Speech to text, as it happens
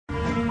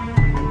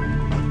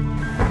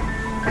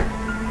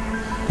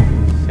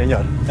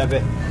Senyor. Sabi.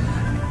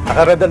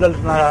 Naka-red alert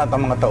na lahat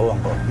ang mga tauhan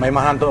ko. May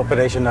mahanto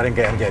operation na rin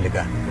kay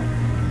Angelica.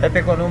 Epe,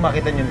 kung anong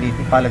makita niyo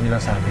dito, paalam niyo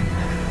lang sa amin.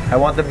 I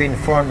want to be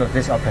informed of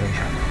this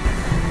operation.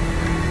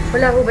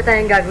 Wala ko ba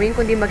tayong gagawin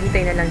kundi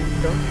maghintay na lang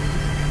dito?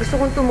 Gusto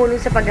kong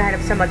tumulong sa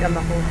paghahanap sa mag-ama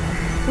ko.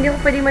 Hindi ako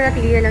pwedeng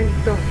manatili na lang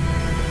dito.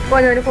 Kung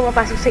ano-ano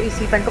pumapasok sa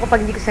isipan ko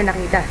kapag hindi ko siya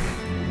nakita.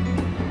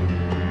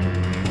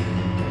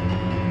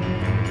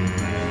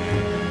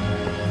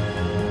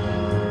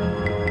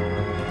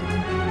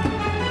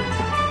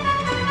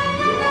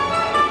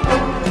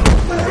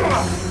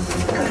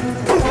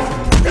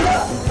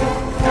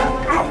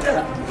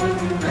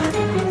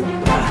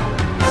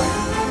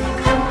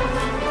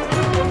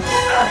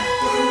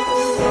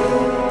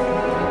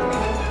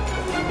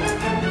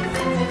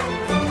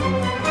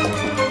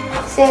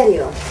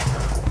 Seryo?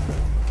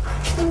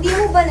 Hindi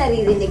mo ba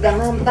naririnig ang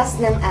hampas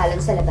ng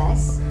alon sa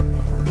labas?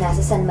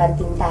 Nasa San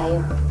Martin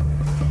tayo.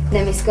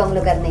 Namiss ko ang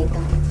lugar na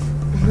ito.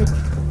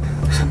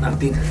 San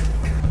Martin?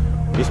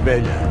 Miss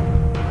Bella,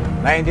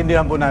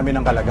 naiintindihan po namin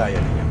ang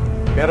kalagayan niyo.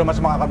 Pero mas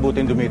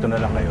makakabuting dumito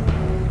na lang kayo.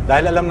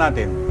 Dahil alam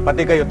natin,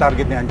 pati kayo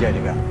target ni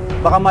Angelica.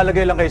 Baka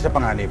malagay lang kayo sa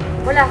panganib.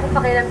 Wala akong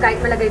pakialam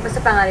kahit malagay pa sa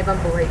panganib ang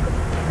buhay ko.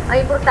 Ang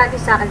importante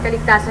sa akin,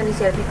 kaligtasan ni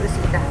Sir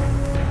Cruzita.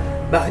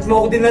 Bakit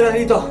mo ako dinala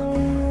rito?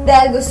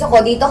 Dahil gusto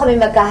ko, dito kami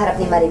magkaharap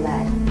ni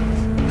Marimar.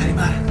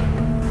 Marimar?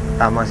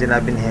 Tama ang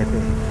sinabi ni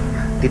Hepe.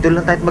 Dito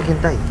lang tayo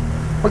maghintay.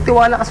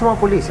 Magtiwala ka sa mga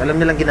pulis. Alam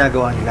nilang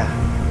ginagawa nila.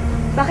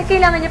 Bakit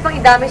kailangan niya pang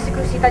idamay si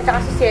Cruzita at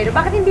si Seryo?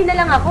 Bakit hindi na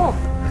lang ako?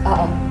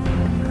 Oo.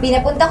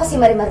 Pinapunta ko si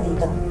Marimar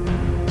dito.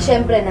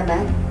 Siyempre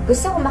naman,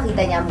 gusto ko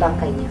makita niya ang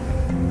bangkay niya.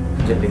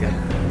 Angelica,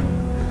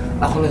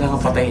 ako na lang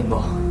ang patayin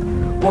mo.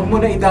 Huwag mo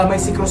na idamay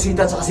si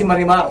Cruzita at si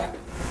Marimar.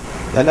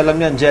 Dahil alam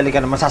ni Angelica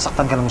na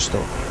masasaktan ka ng gusto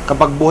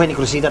kapag buhay ni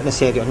Cruzita at ni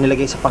Seryo ang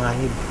nilagay sa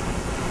panganib.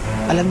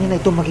 Alam niya na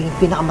ito magiging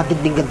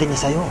pinakamatinding ganda niya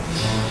sa'yo.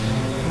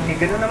 Hindi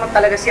gano'n naman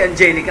talaga si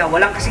Angelica.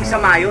 Walang kasing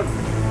sama yun.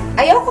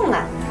 Ayoko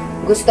nga.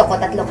 Gusto ko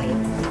 3 kayo.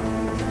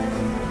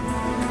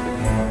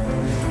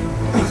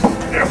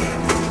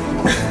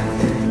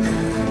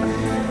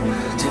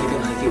 Angelica,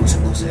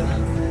 nakikiusap ako sa'yo.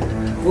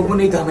 Huwag mo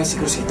na idamay si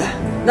Cruzita.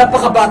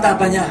 Napakabata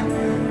pa niya.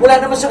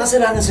 Wala naman siya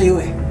kasalanan sa'yo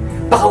eh.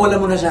 Pakawala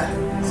mo na siya.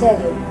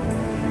 Seryo,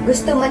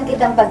 gusto man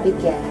kitang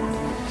pagbigyan.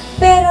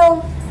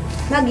 Pero,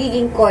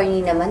 magiging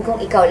corny naman kung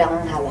ikaw lang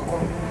ang hawak ko.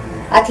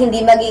 At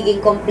hindi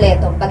magiging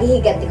kompleto ang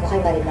paghihiganti ko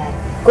kay Marimar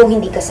kung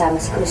hindi kasama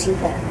si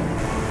Cruzita.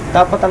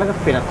 Dapat talaga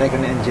pinatay ka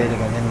ni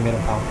Angelica na meron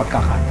kang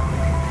pagkakataon.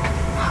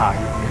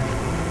 Hayop.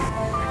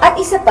 At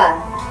isa pa,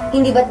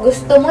 hindi ba't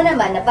gusto mo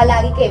naman na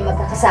palagi kayo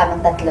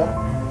magkakasamang 3?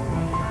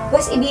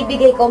 Pues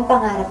ibibigay ko ang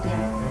pangarap niya.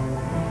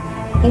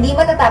 Hindi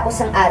matatapos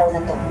ang araw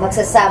na to,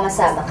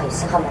 magsasama-sama kayo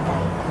sa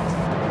kamatayan.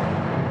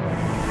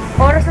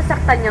 Oras na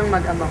saktan niyang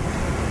mag-ama ko.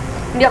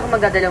 Hindi ako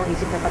magdadalawang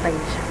isip na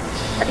patayin siya.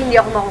 At hindi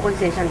ako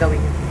makukonsensyang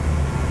gawin yun.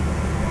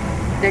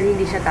 Dahil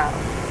hindi siya tao.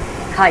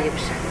 Hayop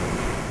siya.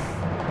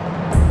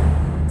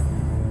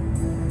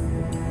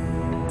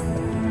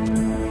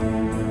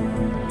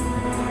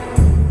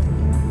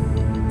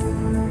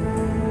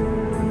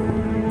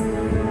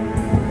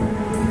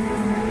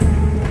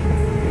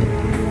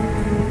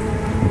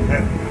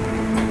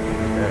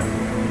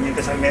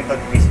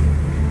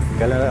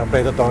 Kailan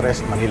Alfredo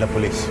Torres, Manila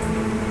Police.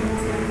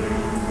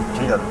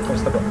 Senyor,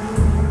 kamusta po?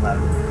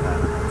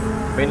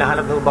 May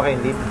nahanap na ba kayo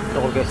hindi?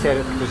 Tungkol kay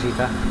Seryo at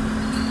Cruzita?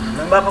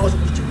 Nang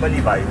makausap ko si Chief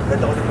Malibay,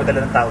 ganda ko nagpadala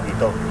ng tao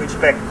dito to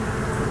inspect.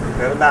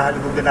 Pero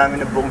nahalugog na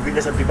namin ng buong Villa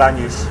San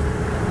Tibañez.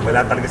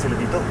 Wala talaga sila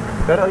dito.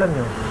 Pero alam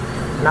nyo,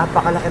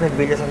 napakalaki ng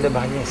Villa San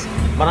Tibañez.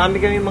 Marami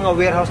kami mga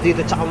warehouse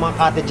dito at saka mga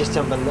cottages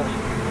sa banda.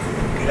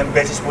 Ilang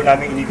beses po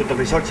namin inikot ang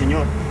resort,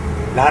 senyor.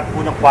 Lahat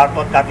po ng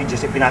kwarto at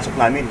cottages ay pinasok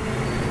namin.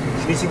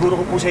 Sinisiguro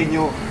ko po sa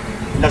inyo,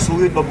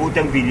 nasuyod mabuti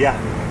ang villa.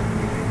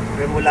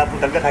 Pero wala po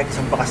talaga kahit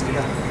isang bakas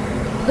nila.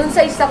 Doon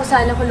sa isa ko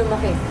sana ko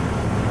lumaki.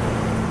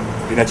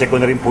 Pinacheck ko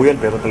na rin po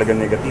yun, pero talagang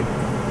negative.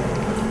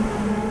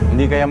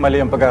 Hindi kaya mali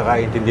ang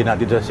pagkakaintindi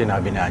natin sa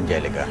sinabi ni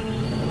Angelica.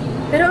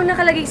 Pero ang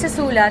nakalagay sa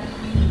sulat,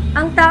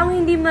 ang taong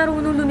hindi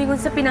marunong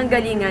lumingon sa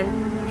pinanggalingan,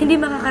 hindi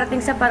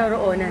makakarating sa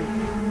paroroonan.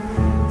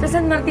 Sa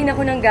San Martin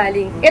ako nang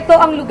galing. Ito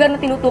ang lugar na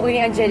tinutukoy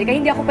ni Angelica.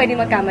 Hindi ako pwede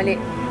magkamali.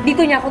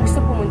 Dito niya ako gusto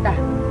pumunta.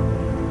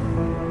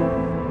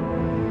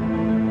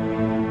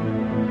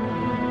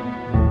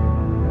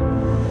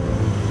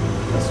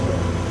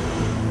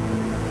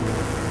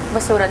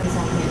 Basura din sa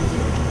akin.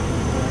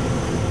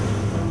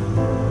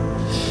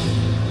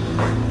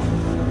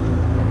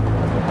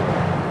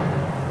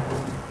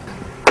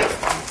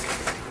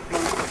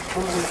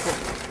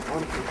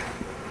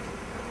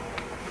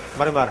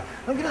 Marimar,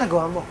 anong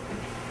ginagawa mo?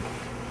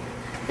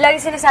 Lagi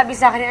sinasabi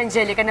sa akin ni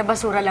Angelica na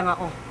basura lang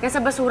ako. Kaya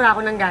sa basura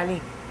ako nang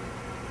galing.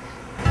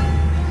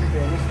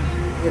 Dennis,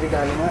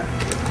 irigalo nga.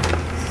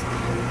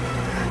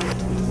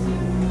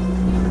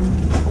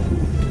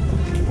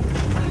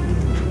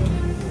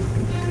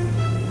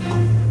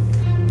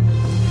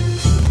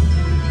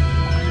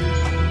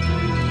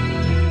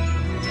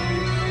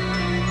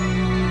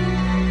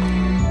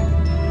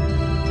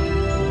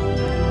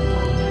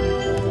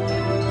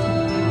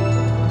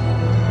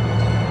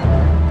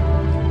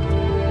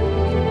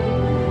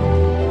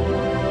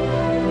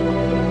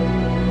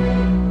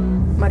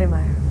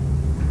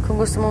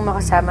 gusto mong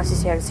makasama si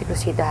Sir si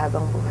Crucita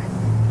habang buhay.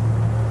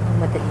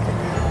 Madali ka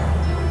na.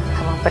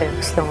 Habang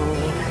parehas lang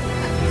humihinga.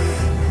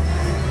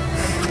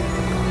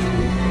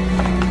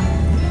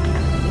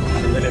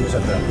 Dali mo sa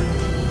truck.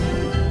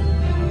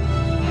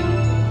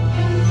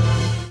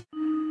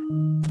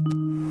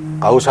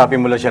 Kausapin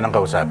mo lang siya ng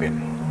kausapin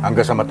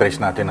hanggang sa matrace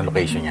natin ang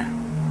location niya.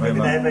 Pwede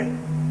na yun,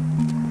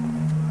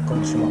 Kung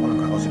gusto mo ako nang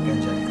kakausap kay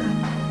Angelica.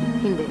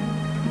 Hindi.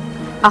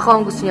 Ako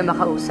ang gusto niya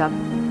makausap.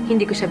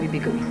 Hindi ko siya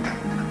bibiguin.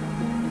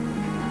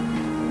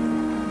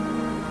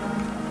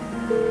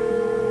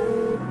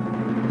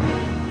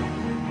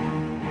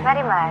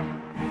 Marimar,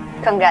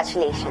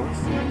 congratulations.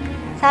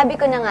 Sabi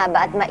ko na nga ba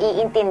at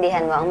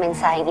maiintindihan mo ang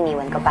mensaheng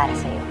iniwan ko para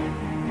sa'yo.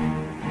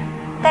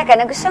 Teka,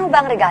 nagustuhan mo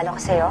ba ang regalo ko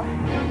sa'yo?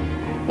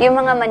 Yung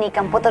mga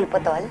manikang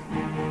putol-putol?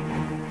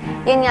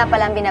 Yun nga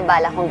pala ang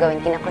binabala kong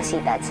gawin kina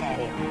Crucita at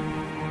Seryo.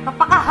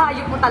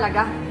 Napakahayop mo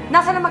talaga.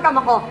 Nasaan ang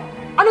mag-ama ko?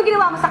 Anong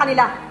ginawa mo sa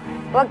kanila?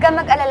 Huwag ka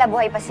mag-alala,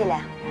 buhay pa sila.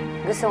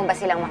 Gusto mo ba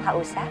silang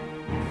makausap?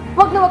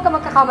 Huwag na huwag ka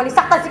magkakamali.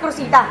 Saktan si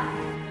Crucita.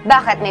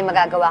 Bakit may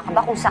magagawa ka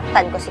ba kung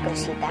saktan ko si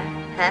Crucita?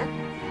 Ha?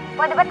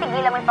 Pwede ba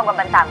tigilan mo yung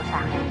pagbabanta mo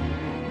sa akin?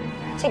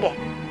 Sige,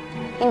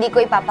 hindi ko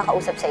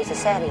ipapakausap sa si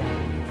Seryo.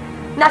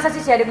 Nasa si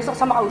Sherry, gusto ko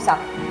sa makausap.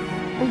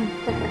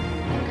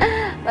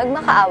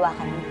 Magmakaawa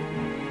ka mo.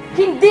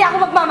 Hindi ako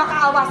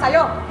magmamakaawa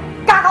sa'yo.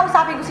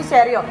 Kakausapin ko si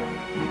Seryo.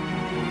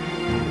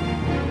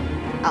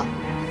 Oh,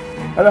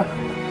 Hala,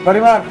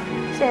 Marimar!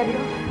 Seryo?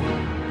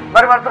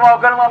 Marimar,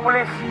 tumawag ka ng mga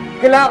pulis.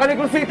 Kailangan ka ni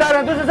Crucita,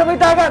 nandun sa may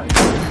dagat.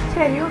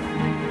 Seryo?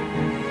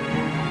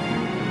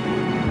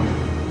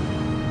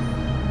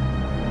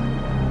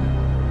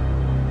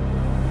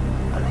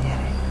 Ano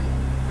nangyari?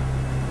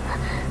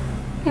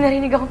 May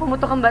narinig akong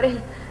pumutok ang baril.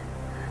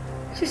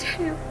 Si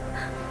Seryo.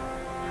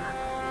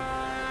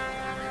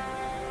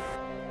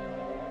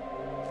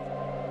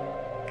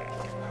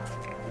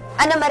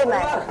 ano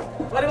Marimar?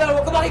 Marimar,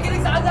 huwag ka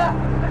makikinig sa kanya.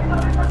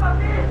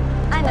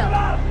 Ano?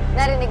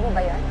 Narinig mo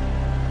ba yon?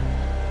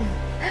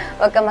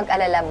 Huwag ka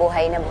mag-alala,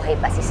 buhay na buhay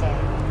pa si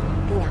Seryo.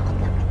 Tinakot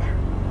lang kita.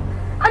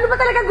 Ano ba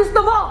talaga gusto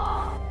mo?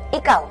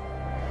 Ikaw,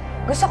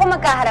 gusto ko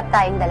magkaharap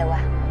tayong dalawa.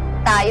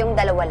 Tayong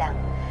dalawa lang.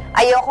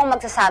 Ayokong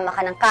magsasama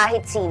ka ng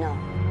kahit sino.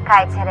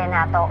 Kahit si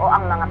Renato o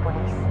ang mga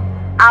pulis.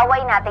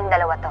 Away nating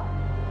dalawa to.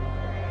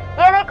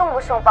 Yan ay kung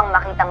gusto mo pang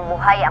makitang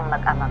buhay ang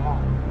mag-ama mo.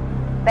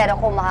 Pero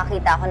kung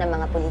makakita ako ng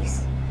mga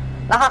pulis,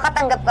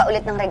 makakatanggap ka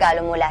ulit ng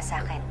regalo mula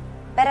sa akin.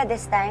 Pero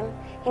this time,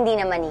 hindi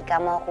na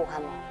manika makukuha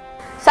mo.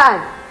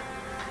 Saan?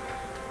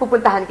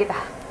 Pupuntahan kita.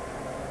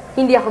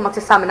 Hindi ako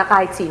magsasama na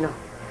kahit sino.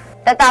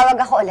 Tatawag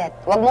ako ulit.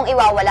 Huwag mong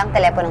iwawala ang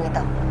teleponong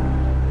ito.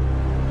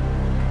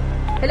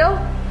 Hello?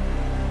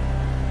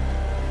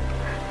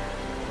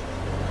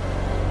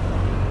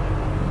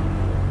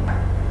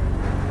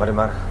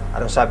 Marimar,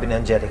 anong sabi ni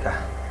Angelica?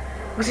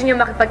 Gusto niyo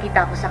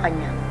makipagkita ako sa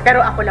kanya.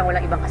 Pero ako lang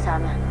walang ibang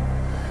kasama.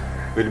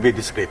 We'll be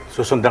discreet.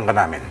 Susundan ka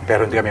namin,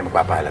 pero hindi kami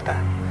magpapahalata.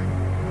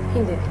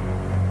 Hindi.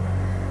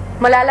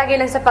 Malalagay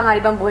lang sa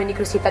pangalib ang buhay ni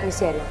Crucita at ni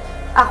Seryo.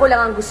 Ako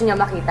lang ang gusto niya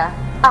makita.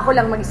 Ako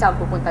lang mag-isa ang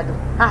pupunta doon.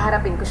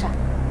 Haharapin ko siya.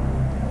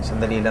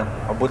 Sandali lang.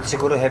 Mabuti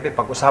siguro, Hepe,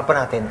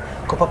 pag-usapan natin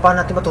kung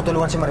paano natin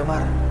matutulungan si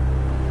Marimar.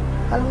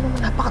 Alam mo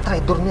naman,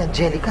 napaka-traitor ni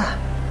Angelica.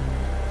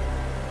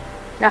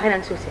 Nakin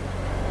ang susi.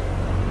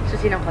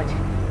 Susi ng kotse.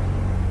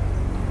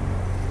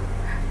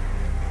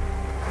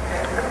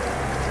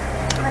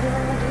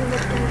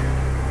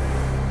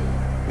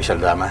 Miss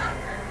Aldama,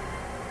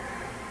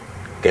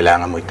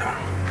 kailangan mo ito.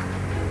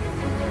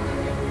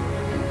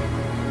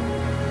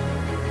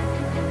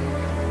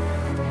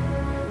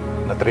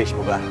 Na-trace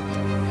mo ba?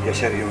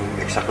 Yes, sir, yung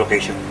exact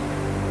location.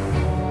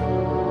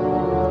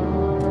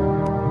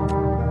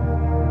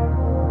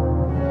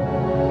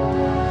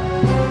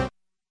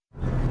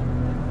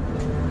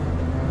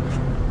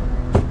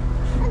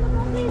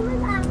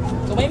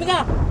 Tumahimik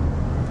ka.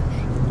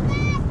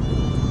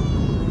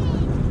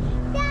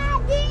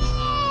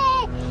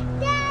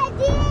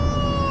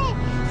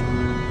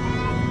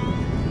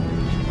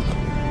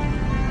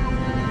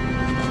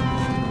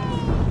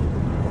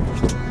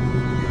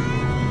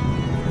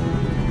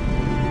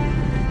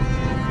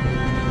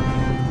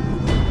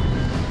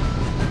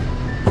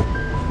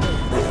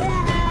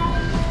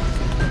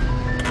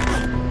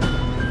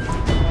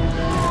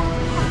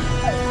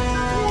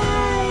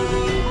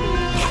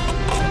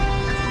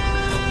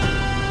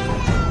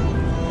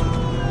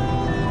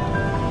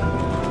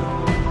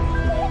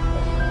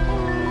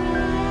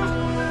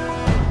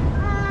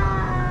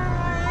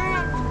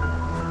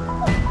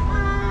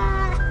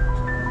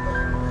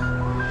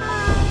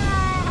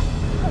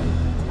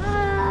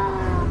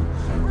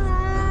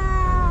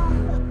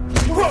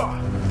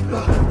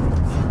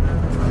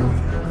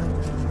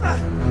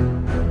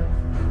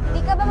 Di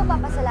ka ba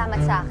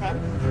magpapasalamat sa akin?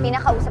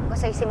 Pinakausap ko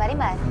sa'yo si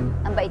Marimar.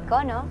 Ang bait ko,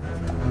 no?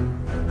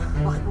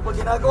 Bakit mo ba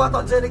ginagawa to,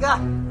 Angelica?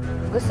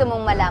 Gusto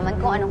mong malaman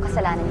kung anong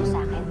kasalanan mo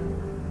sa akin?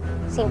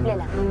 Simple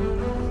lang.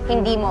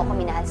 Hindi mo ako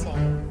minahal,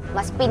 Seryo.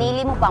 Mas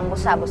pinili mo pa ang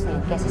busabos na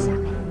yun kesa sa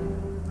akin.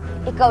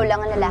 Ikaw lang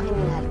ang lalaking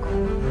minahal ko.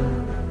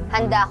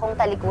 Handa akong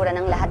talikuran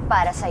ng lahat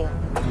para sa'yo.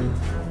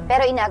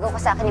 Pero inagaw ka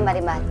sa akin ni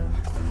Marimar.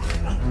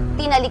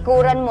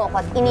 Tinalikuran mo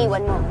ko at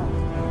iniwan mo ko.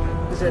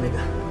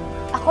 Angelica.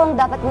 Ako ang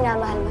dapat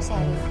minamahal mo,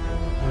 Seryo.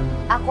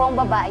 Ako ang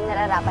babaeng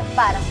nararapat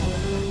para sa'yo.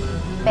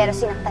 Pero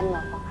sinaktan mo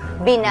ko.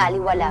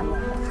 Binaliwala mo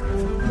ko.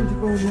 Hindi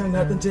ko huli ang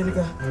lahat,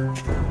 Angelica.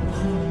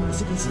 Pakainin mo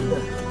si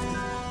Cressida.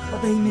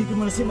 Patahimikin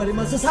mo na si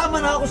Marimar. Sasama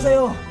na ako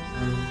sa'yo!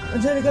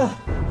 Angelica!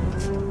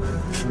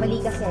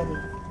 Mali ka, Seryo.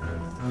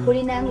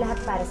 Huli na ang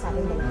lahat para sa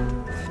akin dalawa.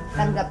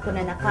 Tanggap ko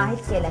na kahit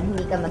kailan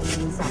hindi ka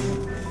magiging sa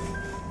akin.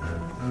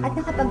 At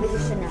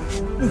nakapag-desisyon na ako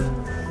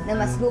na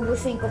mas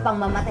gugustuhin ko pang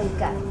mamatay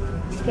ka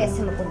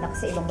kesa mapunta ka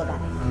sa ibang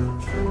babae.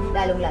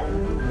 Lalong-lalo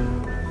na kami.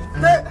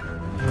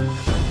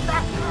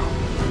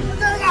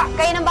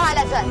 Kayo nang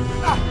bahala dyan.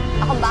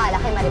 Akong bahala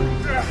kay Marimar.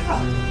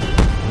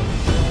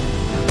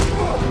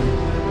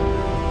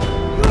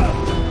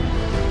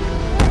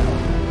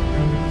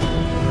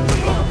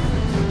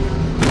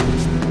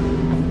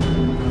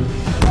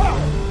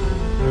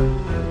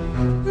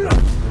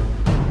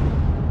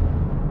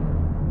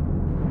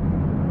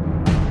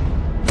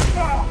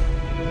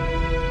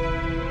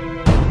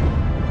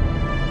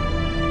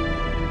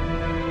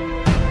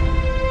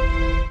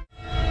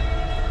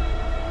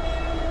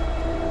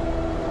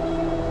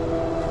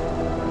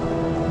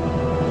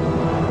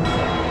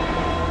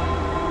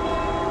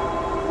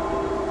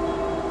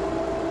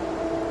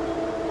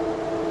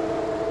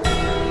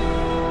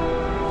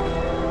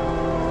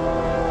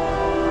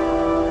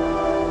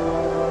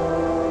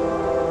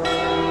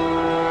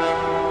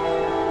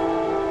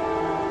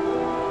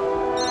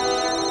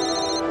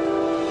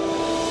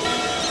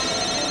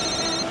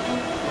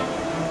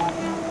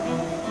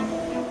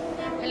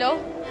 Hello?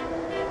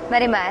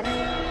 Marimar,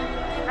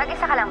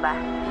 mag-isa ka lang ba?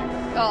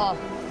 Oo.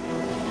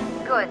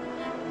 Good.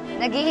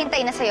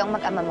 Naghihintay na sa'yo ang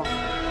mag-ama mo.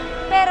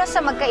 Pero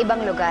sa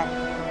magkaibang lugar.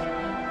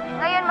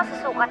 Ngayon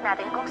masusukat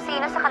natin kung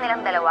sino sa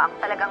kanilang dalawa ang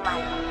talagang mahal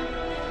mo.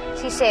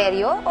 Si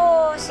Seryo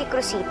o si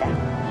Cressida?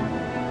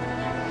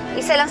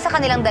 Isa lang sa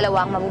kanilang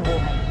dalawa ang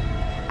mabubuhay.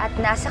 At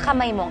nasa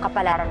kamay mo ang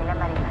kapalaran nila,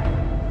 Marimar.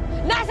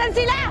 Nasaan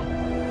sila?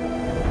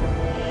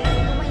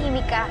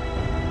 Tumahimik ka.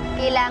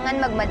 Kailangan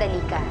magmadali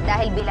ka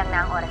dahil bilang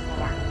na ang oras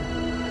nila.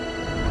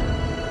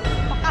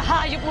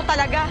 Makahayop mo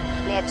talaga.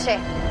 Leche,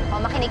 o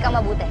makinig kang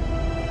mabuti.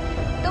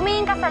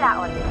 Tumingin ka sa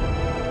laot.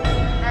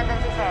 Nandun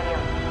si Seryo.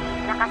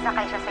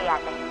 Nakasakay siya sa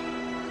yate.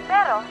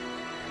 Pero,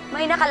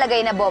 may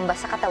nakalagay na bomba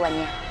sa katawan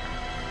niya.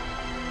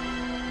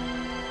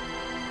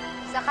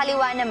 Sa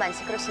kaliwa naman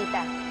si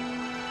Cressida.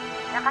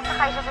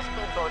 Nakasakay siya sa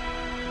speedboat.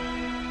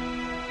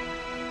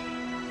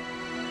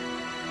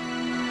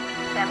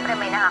 Siyempre,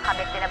 may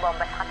nakakabit din na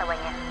bomba sa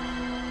katawan niya.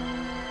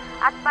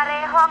 At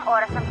pareho ang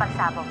oras ng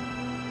pagsabog.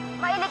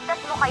 Mailigtas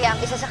mo kaya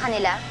ang isa sa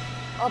kanila?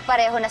 O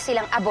pareho na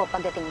silang abo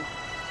pagdating mo?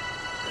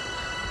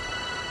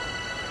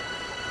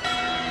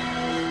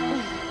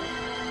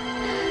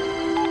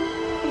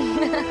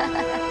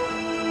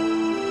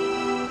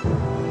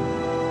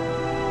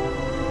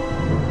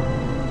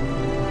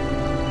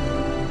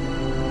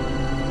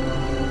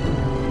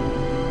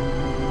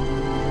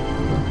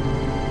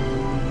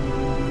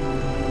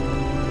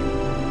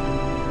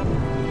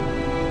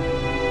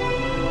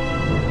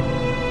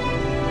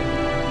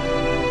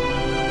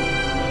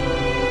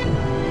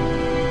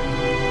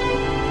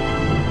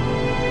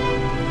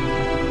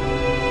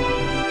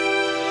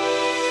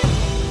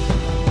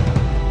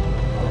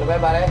 Ano ba,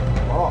 pare?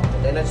 Oo.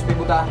 Tayo na speed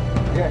buta.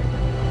 Sige.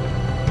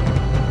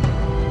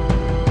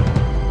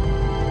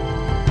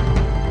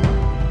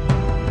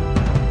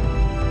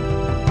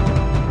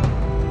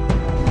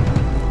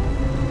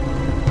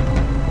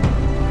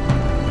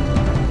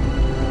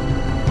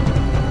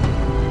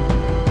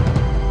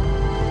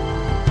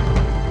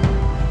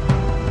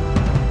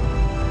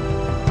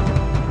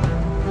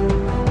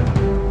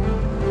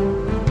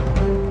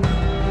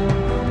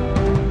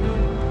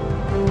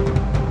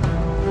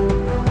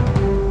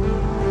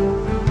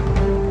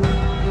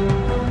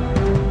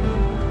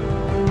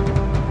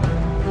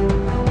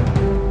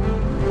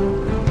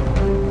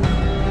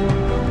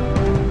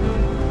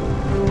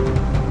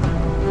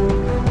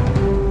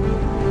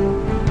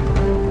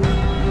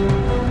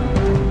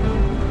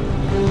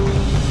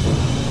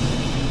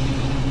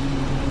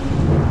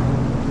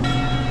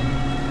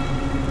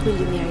 Will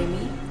you marry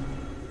me?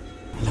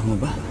 Alam mo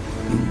ba,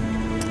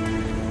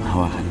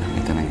 mahawakan lang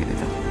kita ng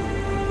ganito.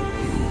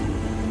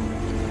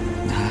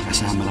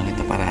 Nakakasama lang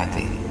kita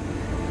parati.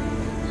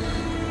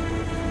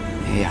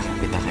 Iyayakap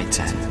kita kahit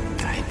saan,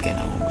 kahit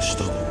kailan kung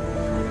gusto.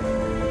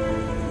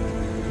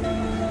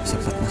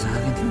 Sapat na sa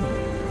akin yun.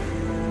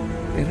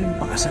 Pero yung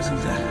pakasalan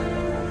ka,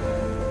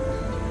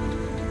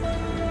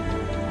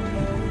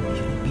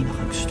 yun ang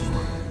pinakagusto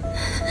mo.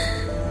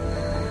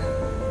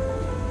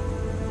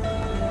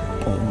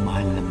 Oo,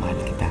 mahal na mahal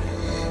kita.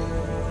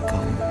 Ikaw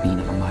ang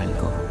pinakamahal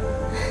ko.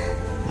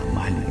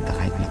 Mahal na kita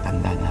kahit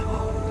matanda na ako.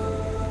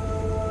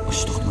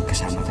 Gusto ko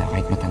magkasama tayo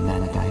kahit matanda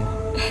na tayo.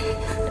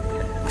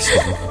 Gusto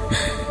ko.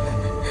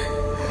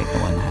 Kahit na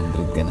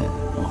 100 ka na.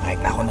 O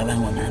kahit ako na lang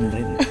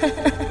 100.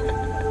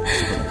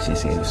 Gusto ko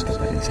nagsiselos ka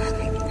pa rin sa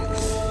akin.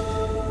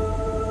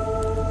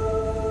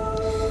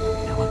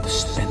 Ewan to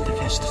spend the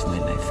rest of my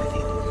life with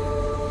you.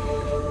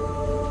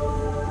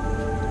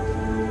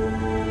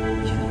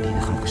 Yun ang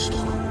pinakagusto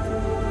ko.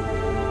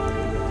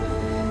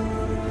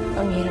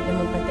 Ang hirap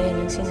naman pantayan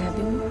ng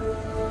sinabi mo.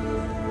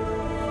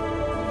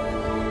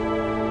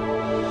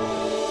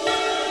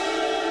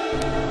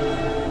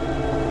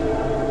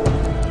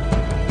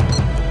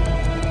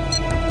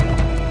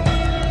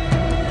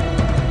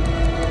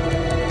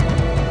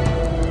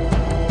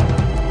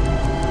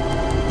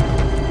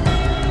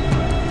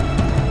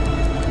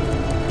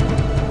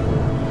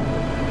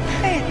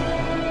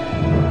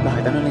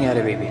 Bakit? Ano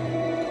nangyari, baby?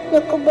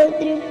 Nakabad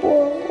trip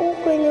po ako.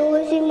 Kinawa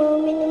si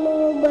mami ng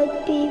mga bad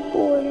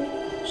people.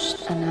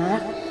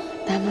 Anak,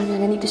 tama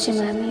na, nandito si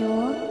Mami,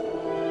 oh.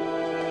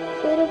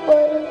 Pero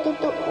parang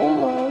totoo,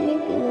 mami.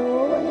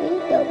 Ginawa ka na yun.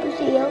 Tapos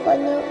iyak ka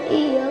ng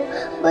iyak.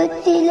 Ba't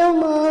sila,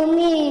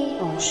 mami?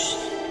 Oh, shh.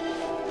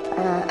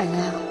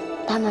 Anak,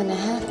 tama na,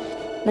 ha?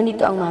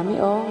 Nandito ang Mami,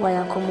 oh.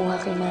 Walang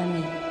kumuha kay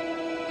Mami.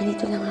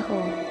 Nandito lang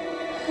ako.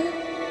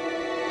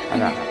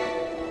 Anak,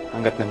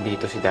 hanggat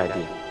nandito si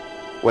Daddy,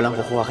 walang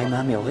kukuha kay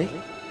Mami, okay?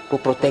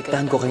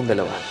 Puprotektahan ko kayong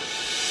dalawa.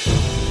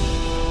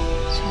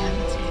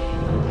 Salamat sa'yo.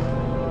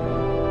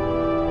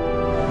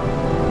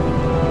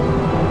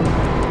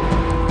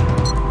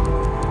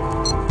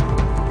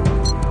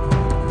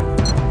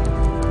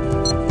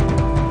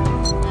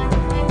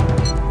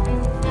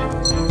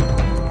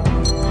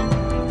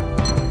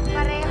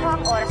 Pareho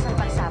ang oras ng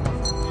pagsabog.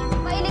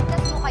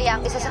 Mailigtas mo kaya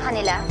ang isa sa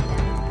kanila?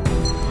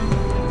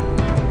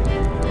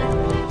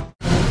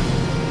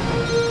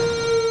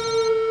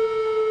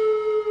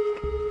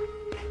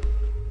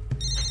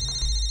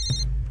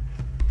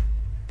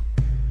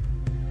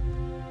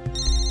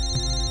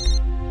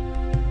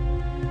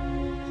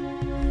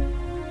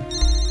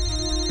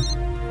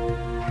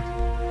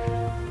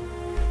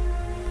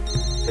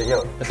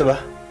 Senyor, Ito ba?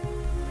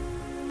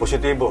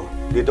 positibo.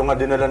 Dito nga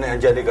dinala ni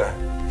Angelica,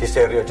 si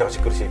Sergio at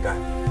si Cruzita.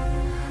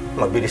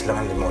 Mabilis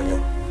lang ang demonyo.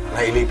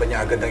 Nailipan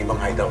niya agad ng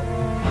ibang hideout.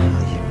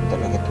 Ayun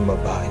talaga itong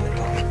babae na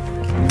to.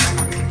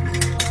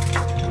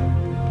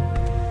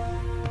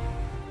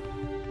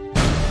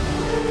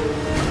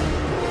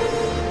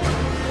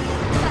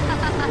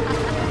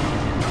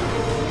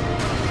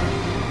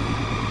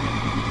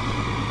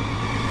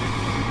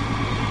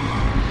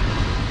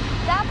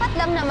 Dapat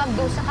lang na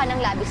magdusa ka ng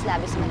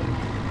labis-labis malita.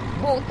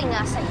 Buti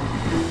nga sa'yo.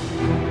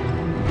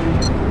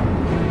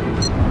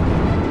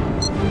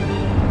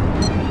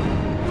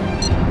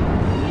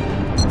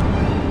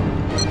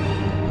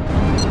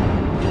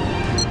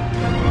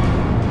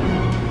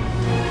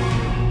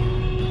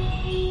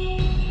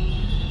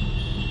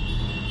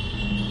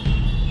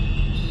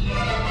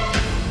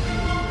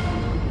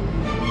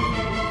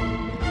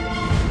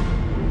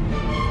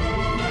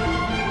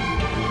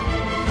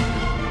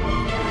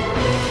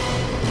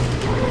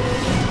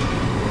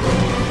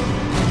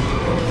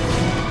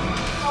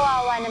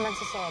 Kawawa naman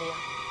si Sergio.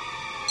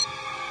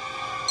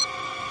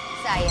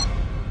 Sayang.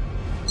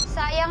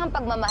 Sayang ang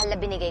pagmamahal na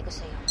binigay ko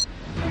sa'yo.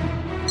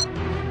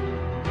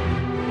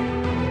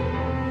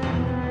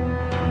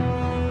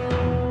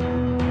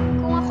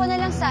 Kung ako na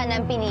lang sana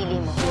ang pinili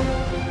mo,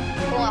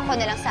 kung ako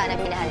na lang sana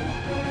ang minahal mo,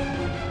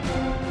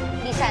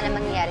 hindi sana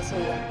mangyayari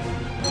sa'yo yan.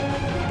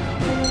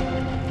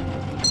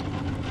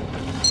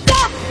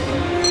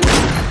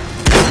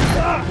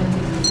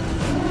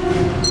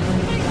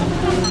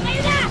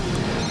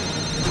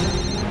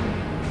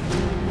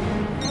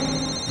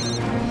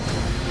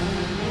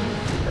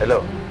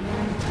 Hello?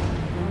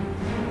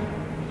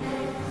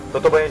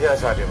 Totoo ba yung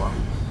sinasabi mo?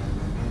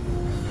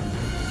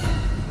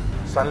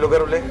 Saan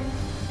lugar uli?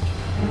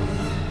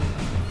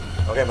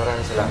 Okay,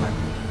 maraming salamat.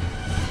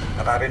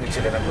 Nakarinig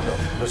sila ng tulo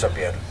doon sa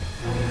pier.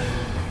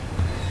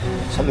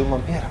 Sa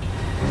lumang pera.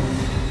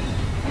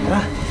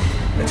 Tara.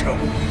 Let's go.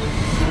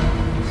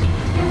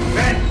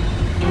 Ben!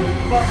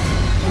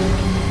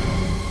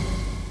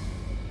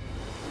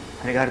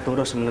 Halika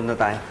Arturo, sumunod na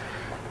tayo.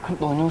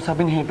 Antonio,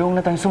 sabi ni Hepe, huwag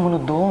na tayong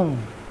sumunod doon.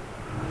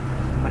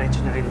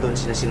 Diretso na rin doon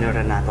sina Senyor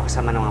Renato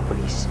kasama ng mga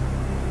polis.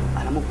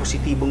 Alam mo,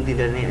 positibong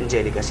dinala ni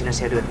Angelica, sina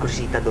Sergio at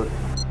Cruzita doon.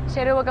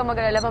 Seryo, huwag kang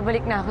mag-alala.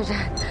 Pabalik na ako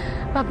dyan.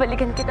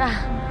 Babalikan kita.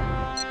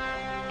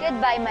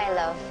 Goodbye, my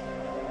love.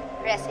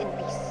 Rest in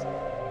peace.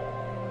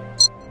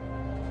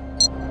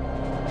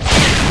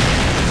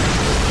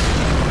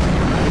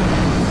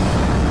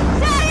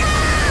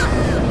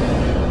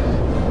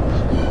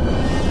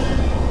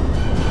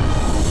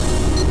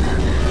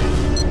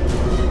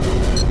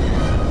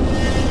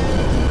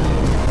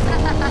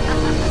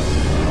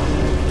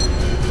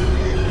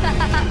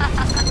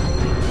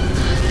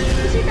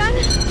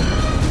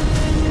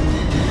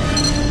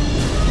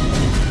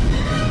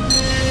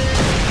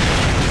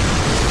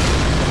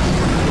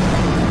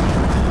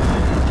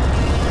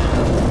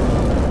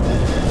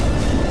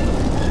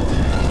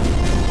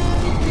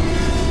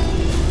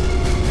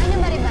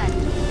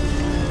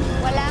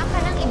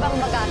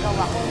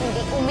 magagawa kung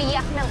hindi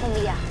umiyak ng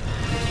umiyak.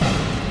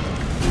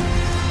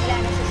 Wala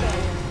na si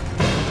Sergio.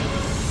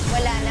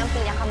 Wala na ang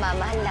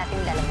pinakamamahal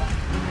nating dalawa.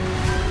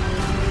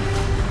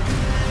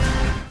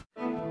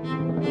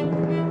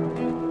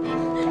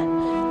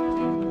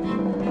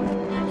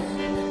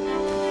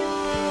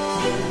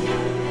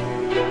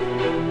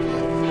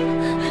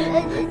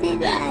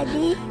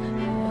 Daddy?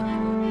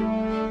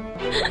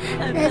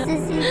 Nasa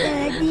si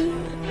Daddy?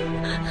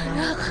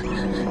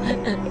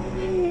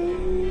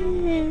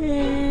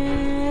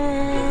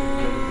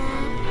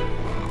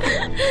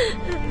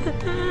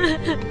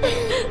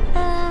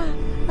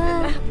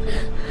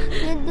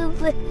 Nandun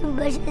pa rin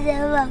ba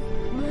siya sa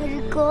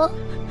barko?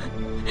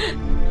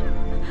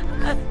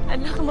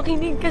 Anak,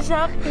 makinig ka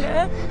sa akin,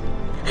 ha?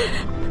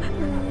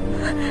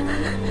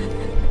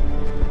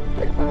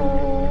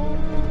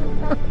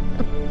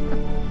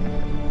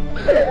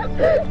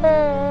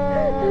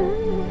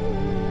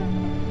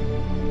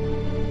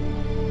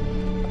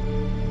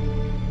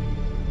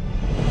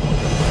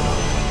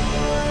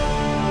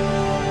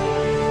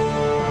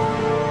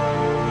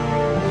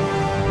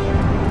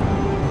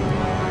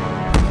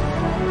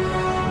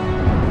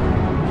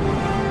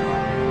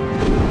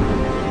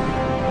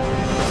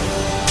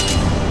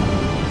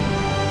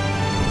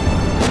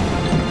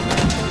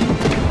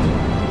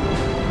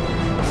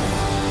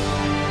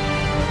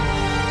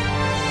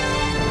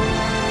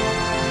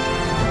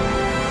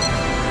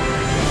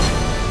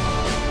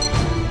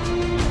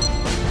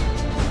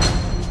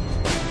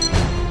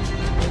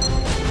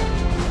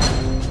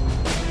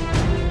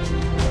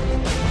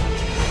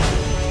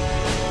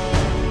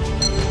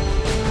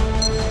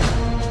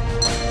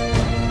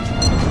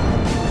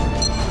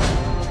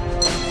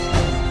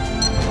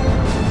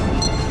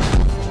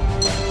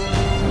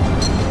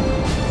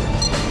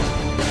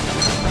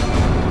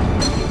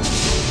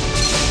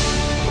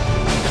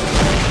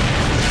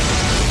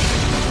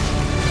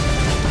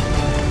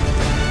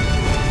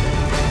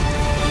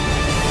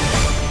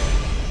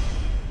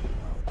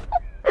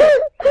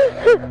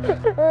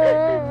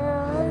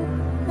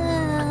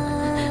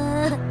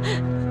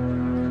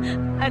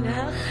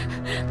 Anak,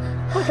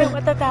 huwag kang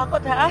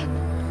matatakot, ha?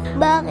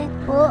 Bakit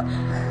po?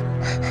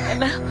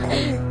 Anak,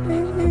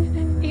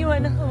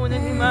 iwanan ka muna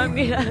ni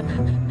Mami, ha?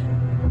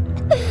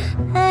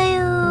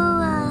 Ayaw,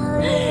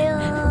 Mami.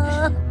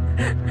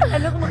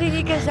 Anak,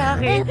 makinig ka sa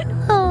akin.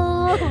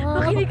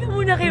 Makinig ka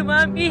muna kay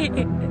Mami.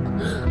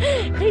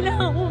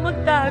 Kailangan mo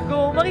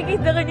magtago.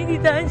 Makikita ka ni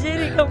Tita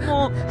Angelica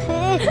mo.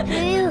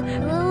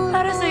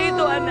 Para sa'yo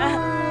ito, anak.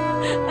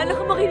 Anak,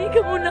 makinig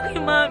ka muna kay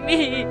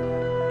Mami.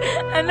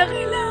 Anak,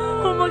 kailangan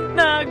mo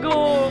magtago.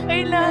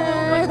 Kailangan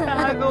mo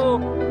magtago.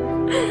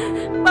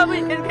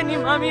 Babalikan ka ni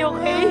Mami,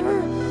 okay?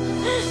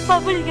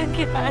 Babalikan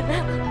kita,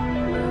 anak.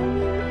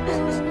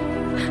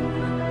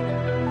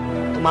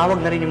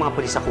 Tumawag na rin yung mga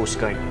pulis sa Coast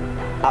Guard.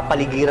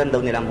 Papaligiran daw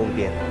nila ang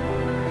bumbyer.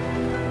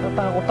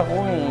 Natakot ako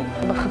eh.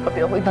 Baka pati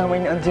ako idamay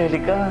ni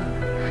Angelica.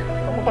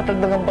 Ako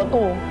patagdagan ba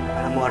to?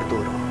 Alam mo,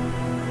 Arturo,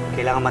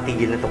 kailangan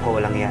matigil na itong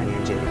kawalang yan ni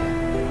Angelica.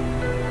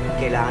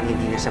 Kailangan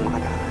hindi na siya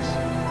makatakas.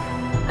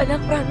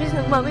 Anak, promise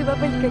ng Mami,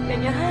 babalikan ka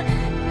niya, ha?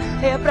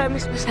 Kaya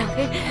promise mo sa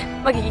akin,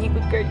 magiging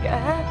good girl ka,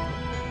 ha?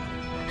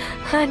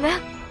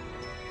 Anak?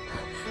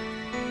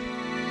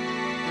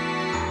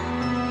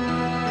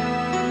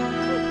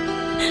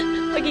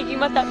 Magiging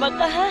matapang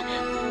ka, ha?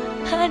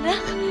 Anak?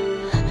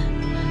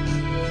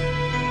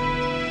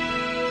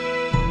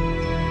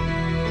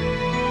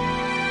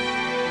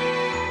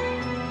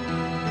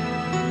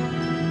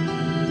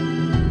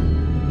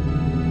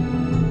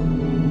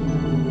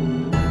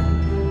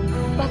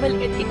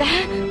 Babalikan kita,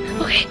 ha?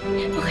 Okay,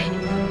 okay.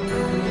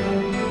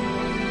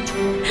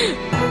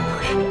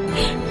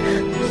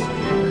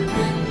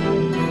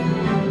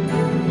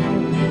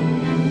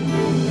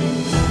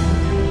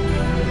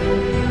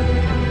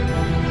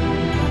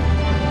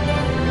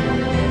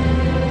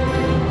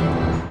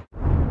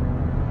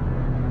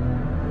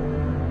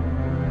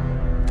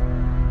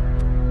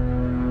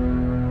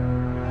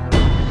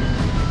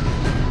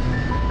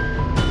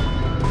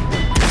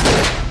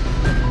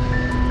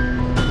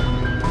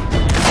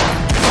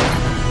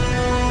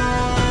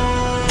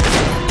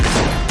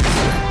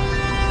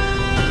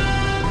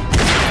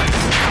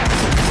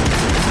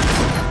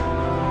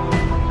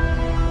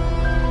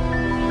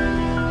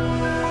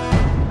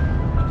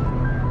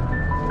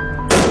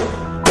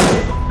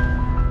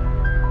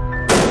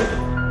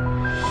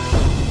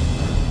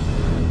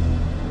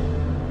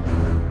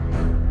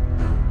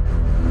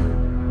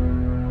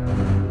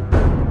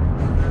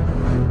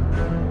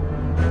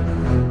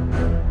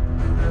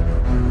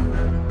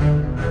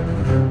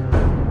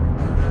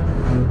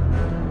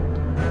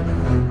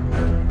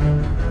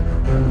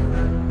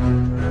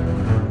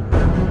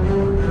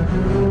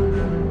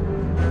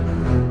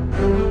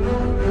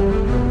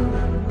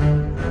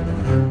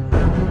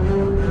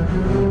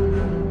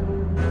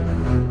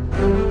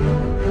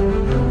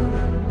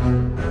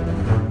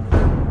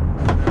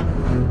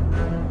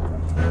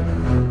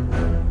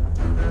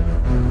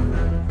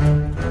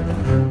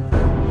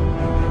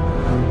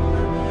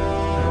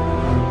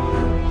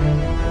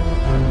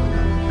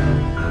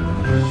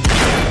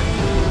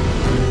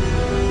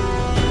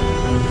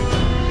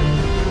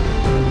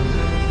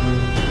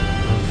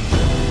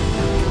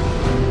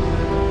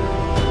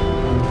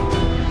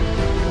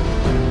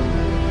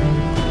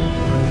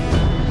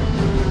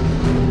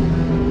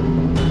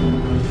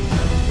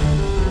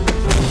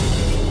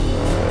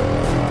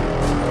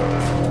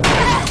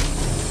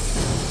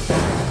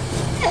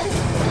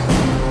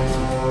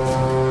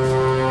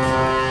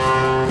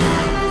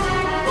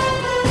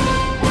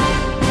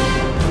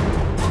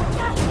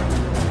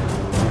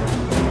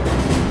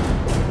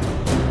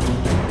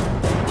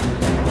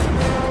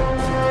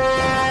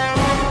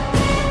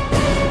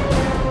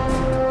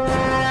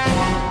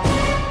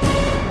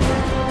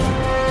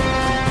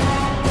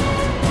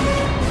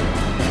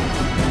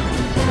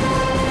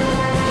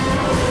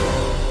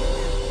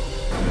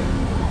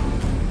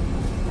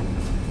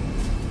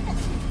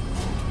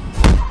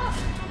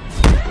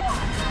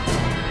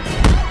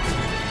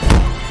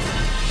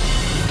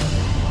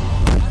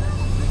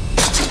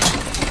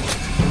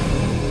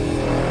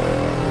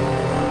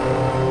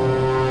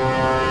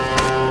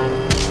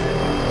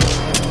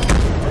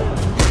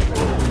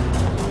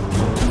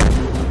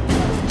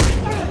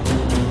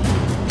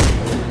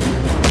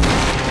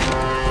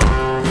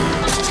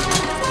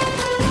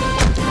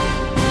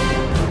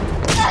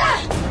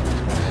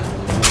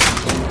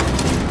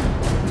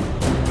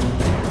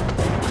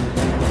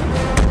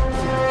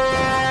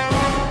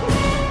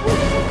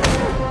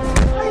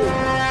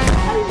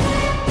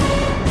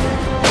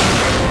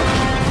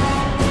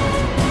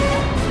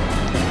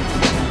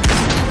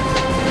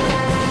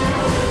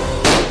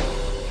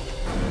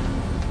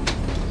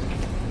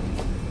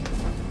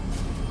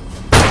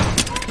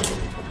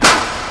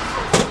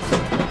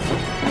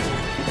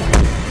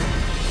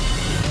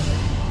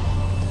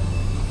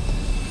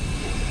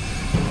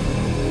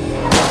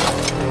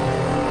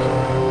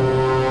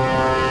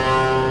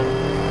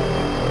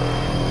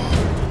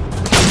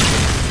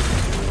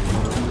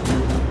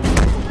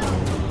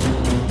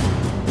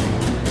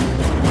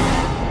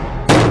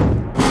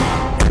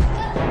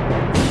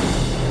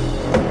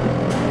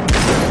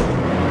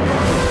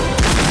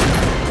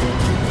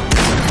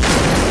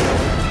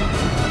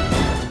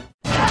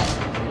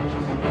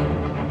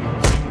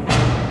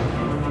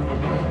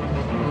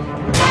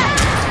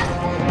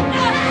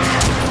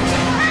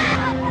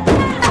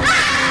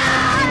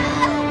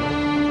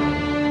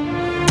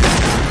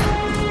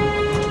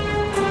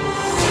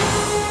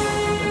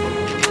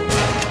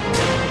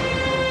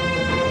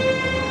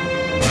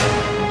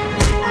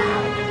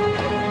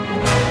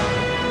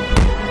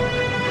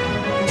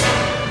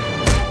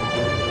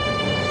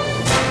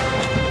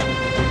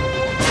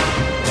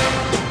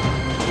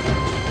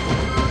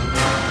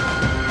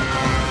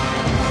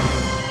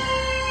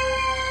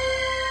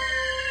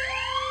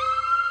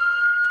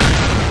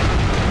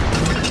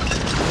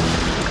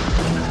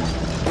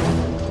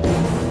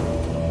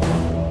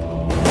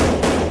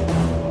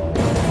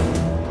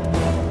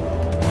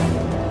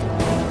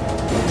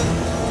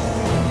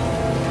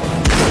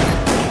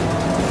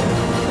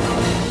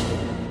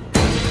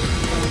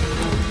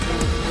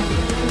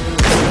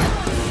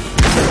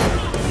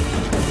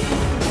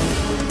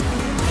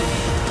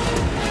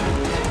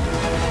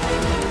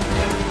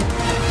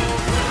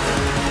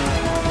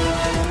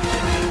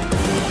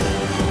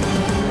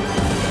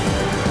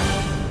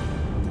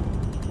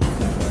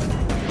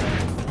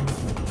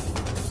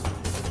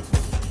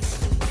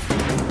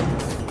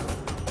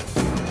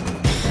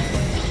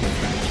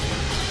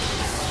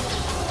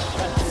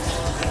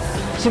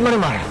 Si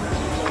Marimar.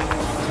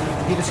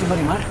 Dito si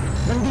Marimar?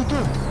 Nandito.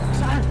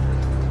 Saan?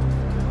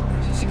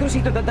 Siguro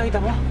sito nakita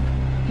mo?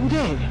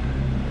 Hindi.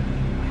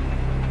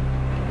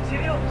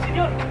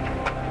 Senyor!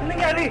 Ano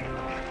nangyari?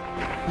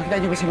 Nakita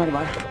niyo ba si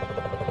Marimar?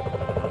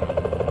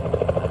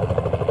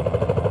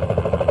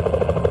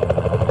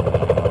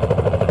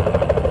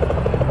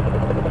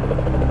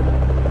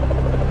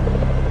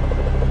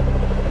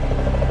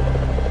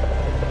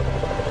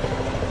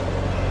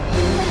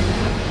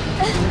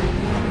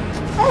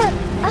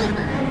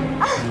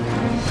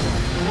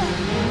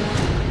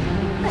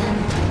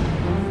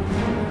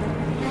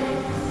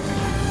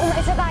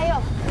 Umalis na tayo.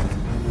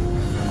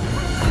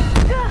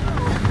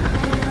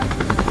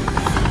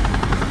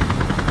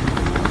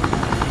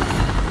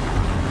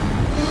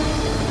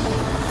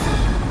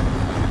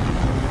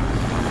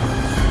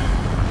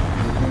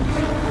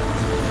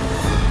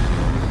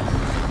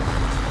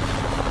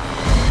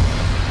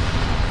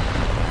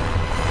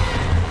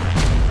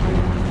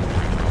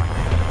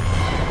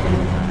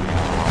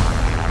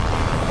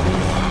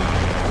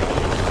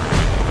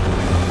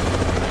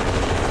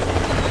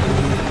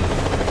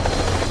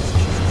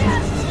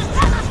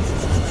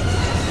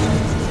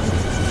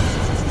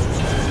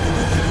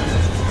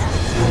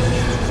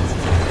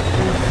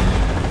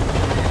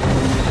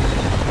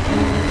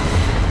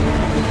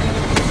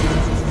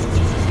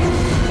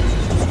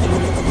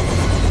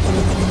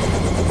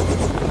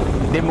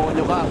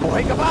 Demonyo ka!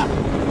 Buhay ka pa!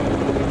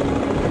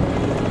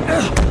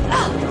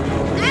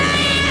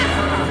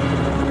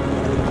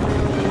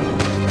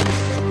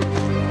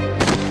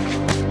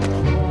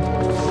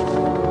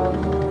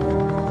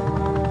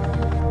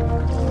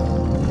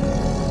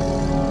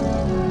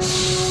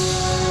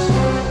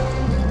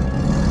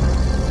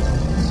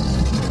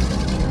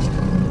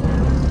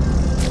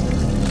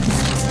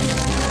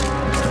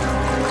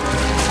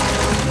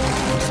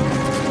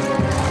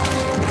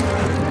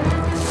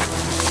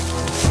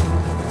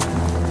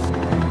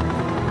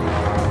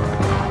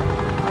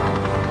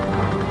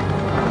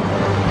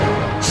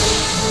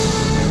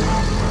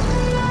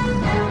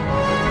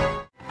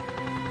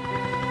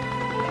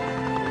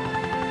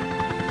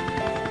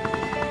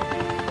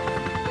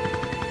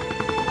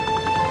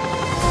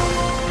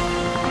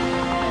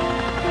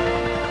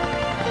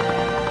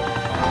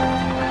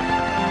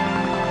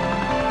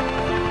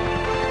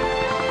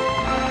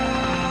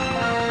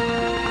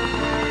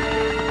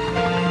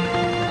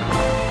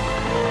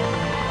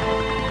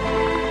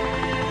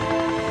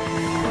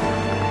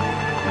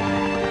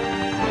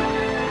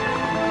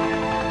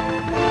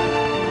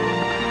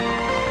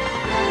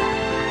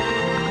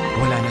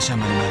 Wala na siya,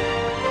 Marimar.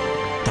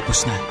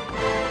 Tapos na.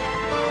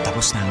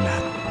 Tapos na ang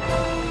lahat.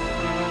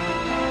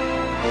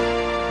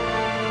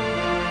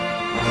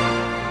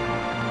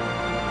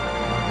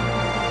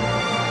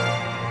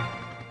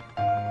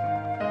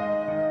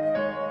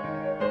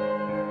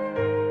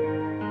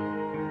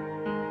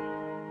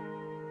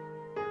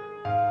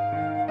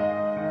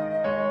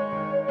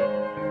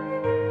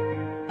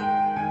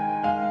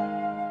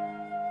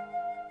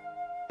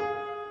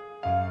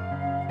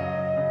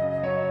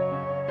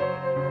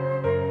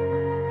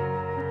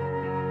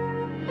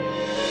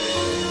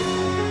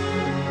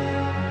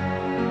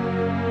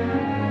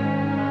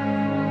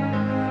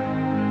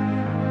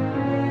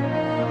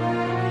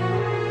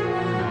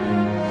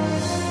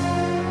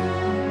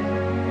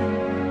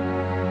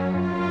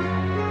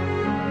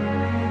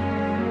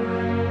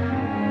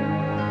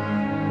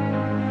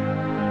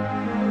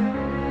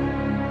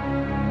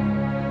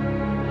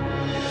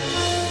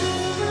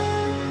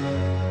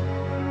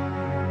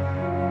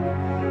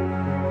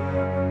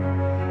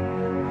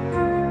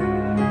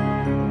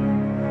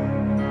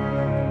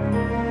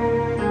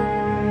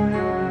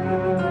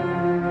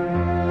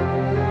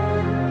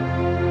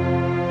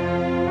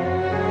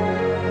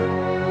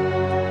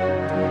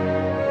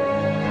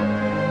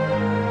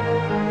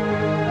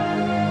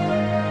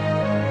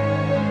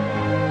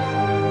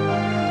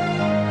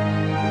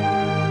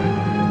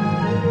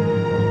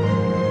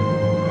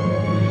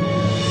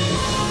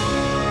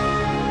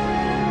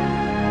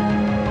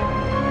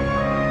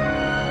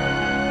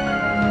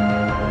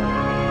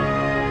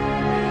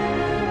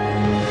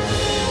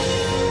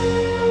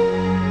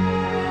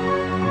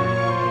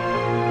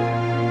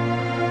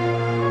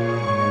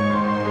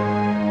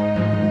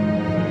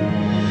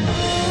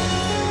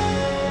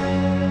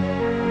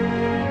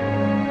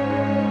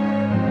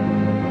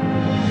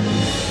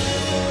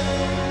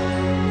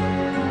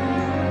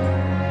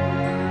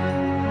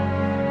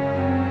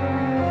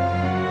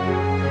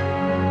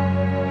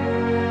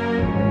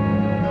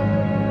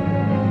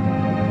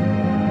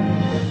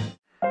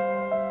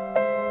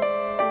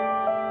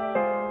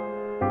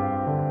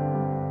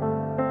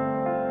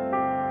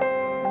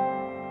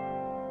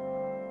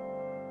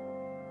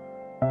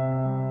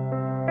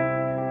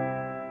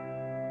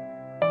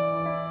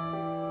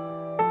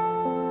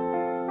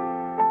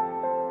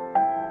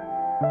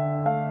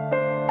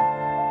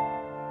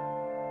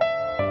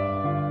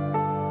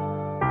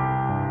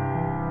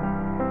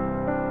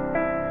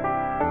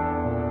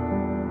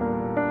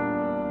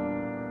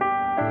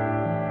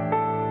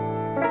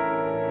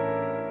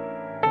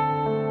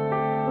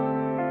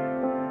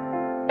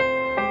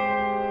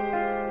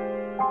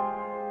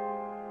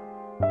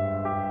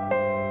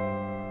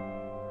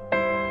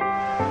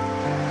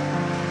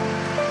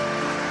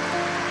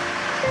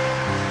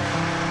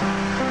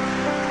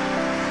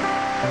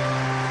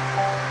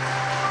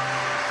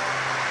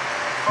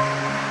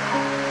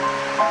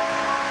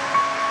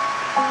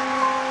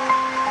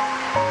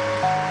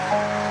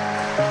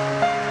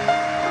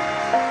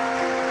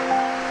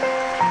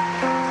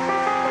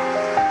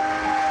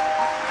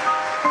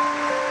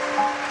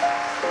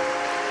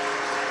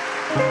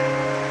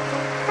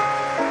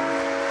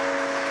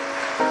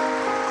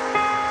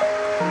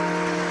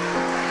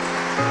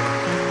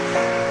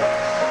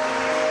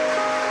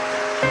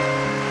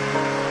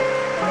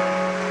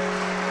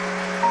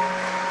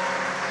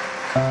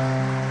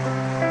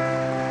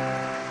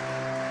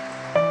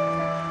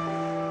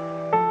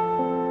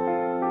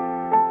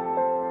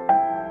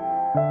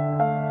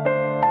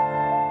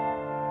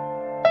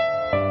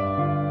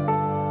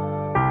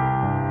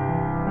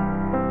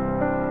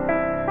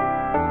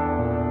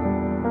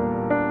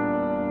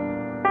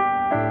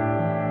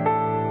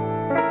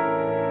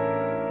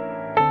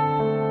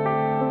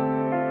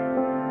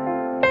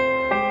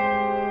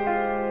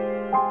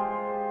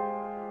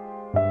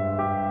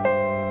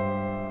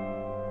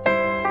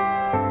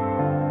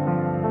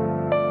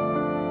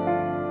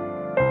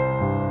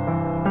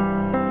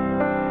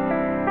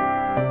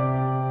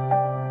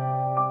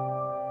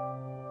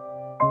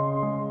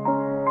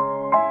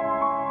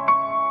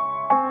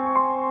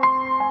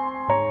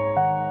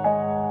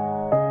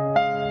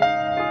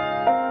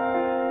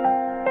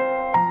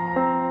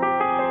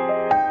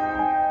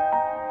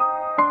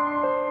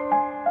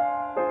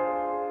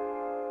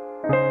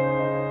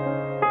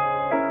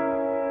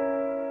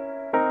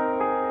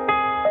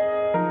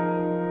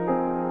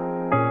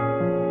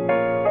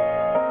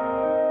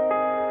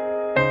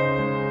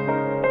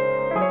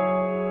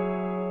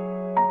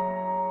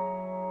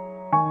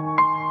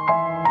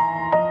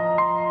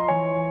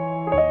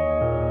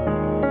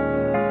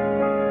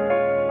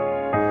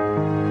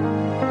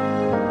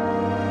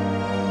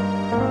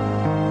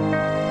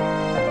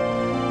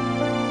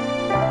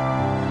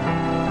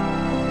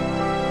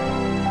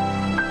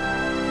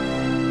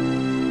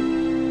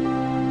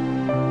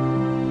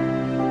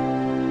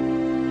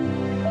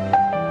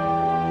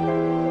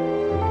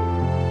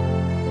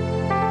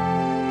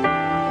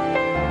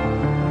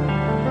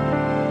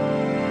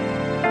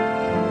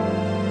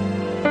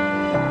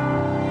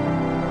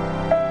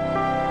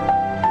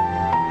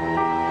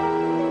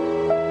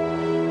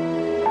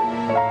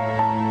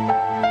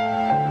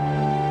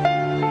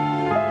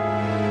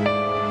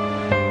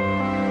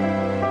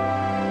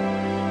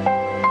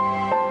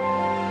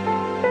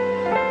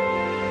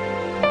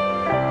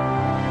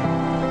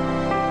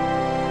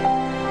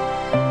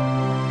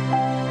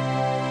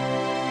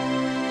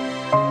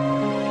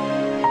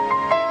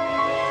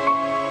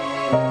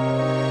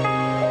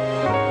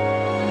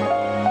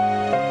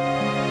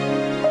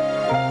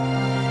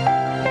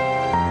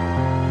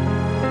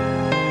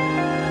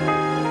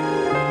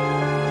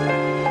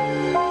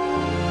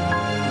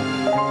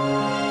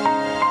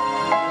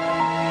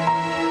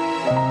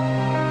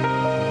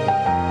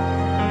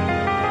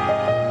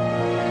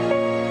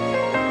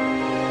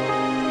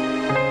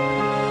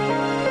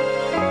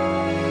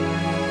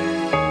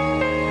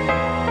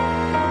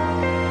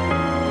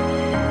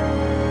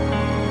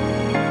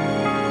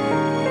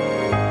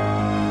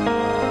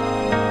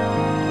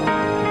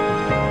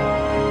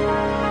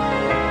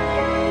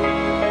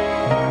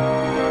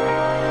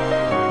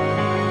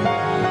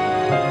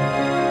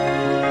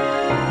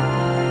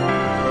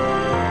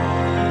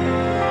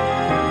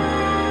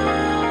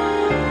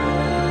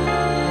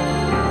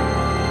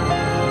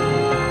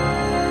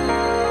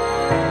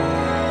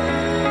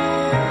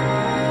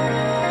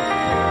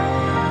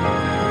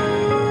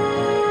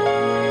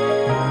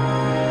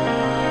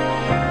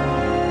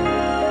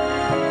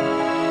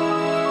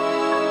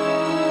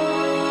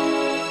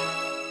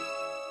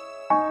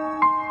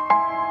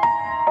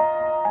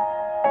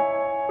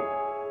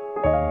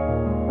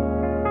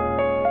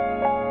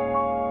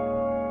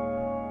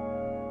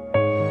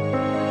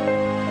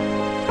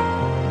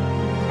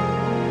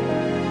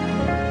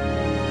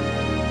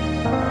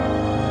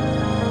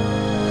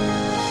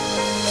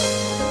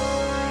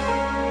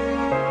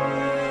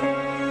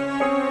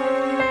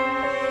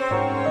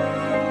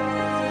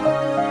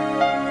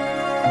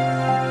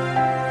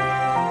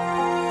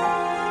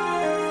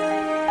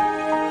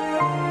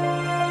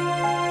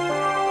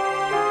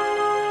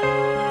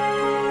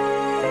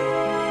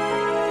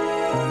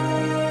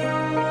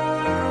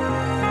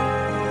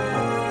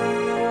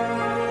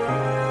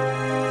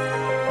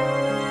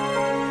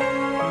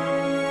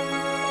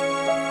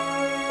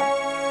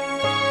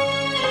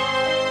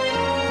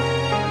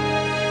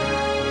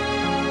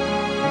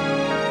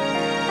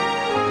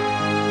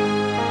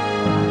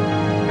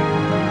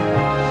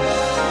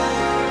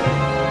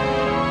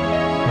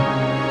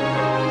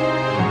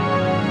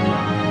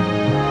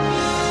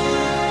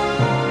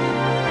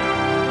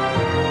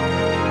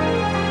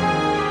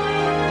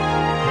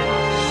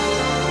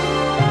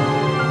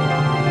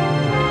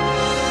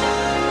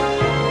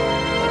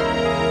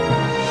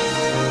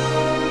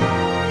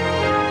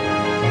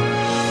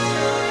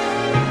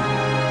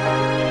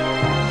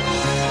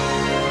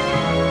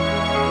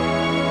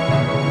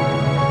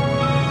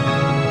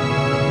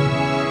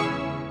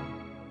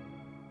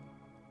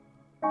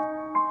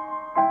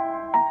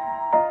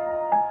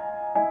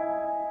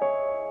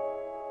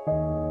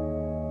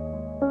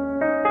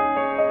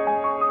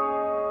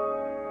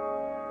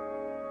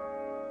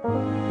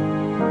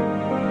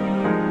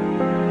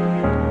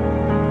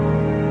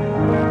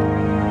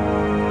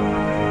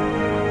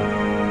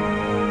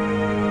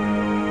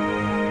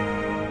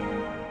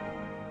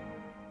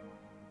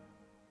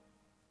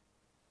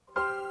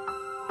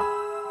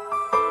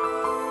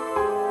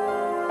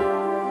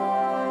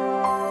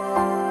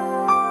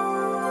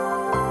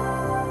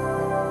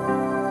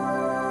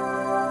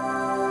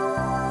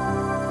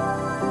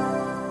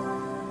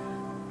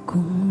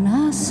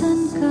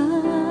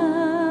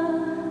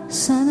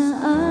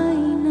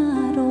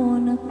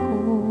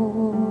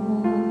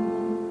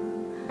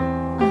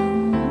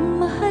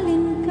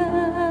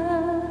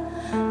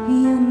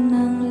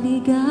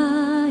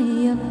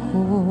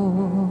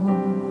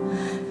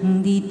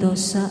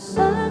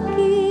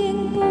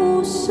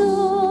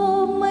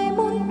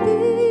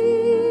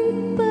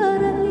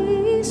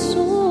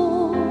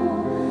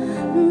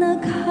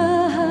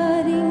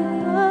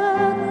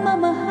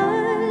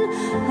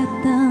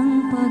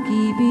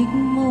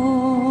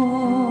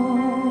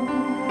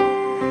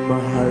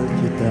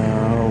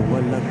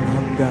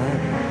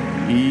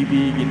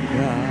 ibigin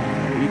ka,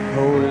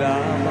 ikaw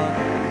lamang,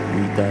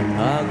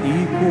 itatagi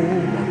ko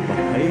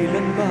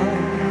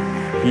magpakailanman,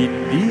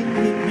 hindi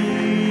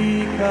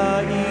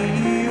ka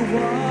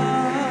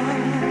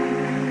iiwan.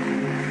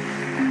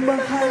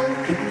 Mahal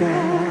kita,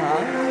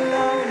 ang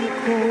langit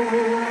ko,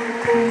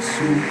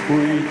 puso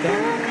ko'y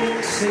dahil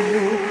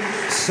sa'yo,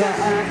 sa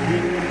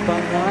aking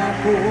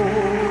pangako,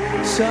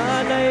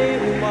 sana'y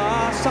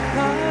umasa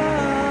ka.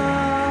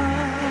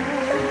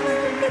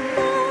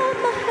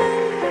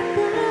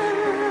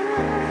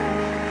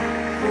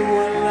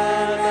 Wala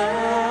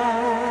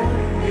nang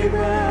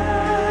iba.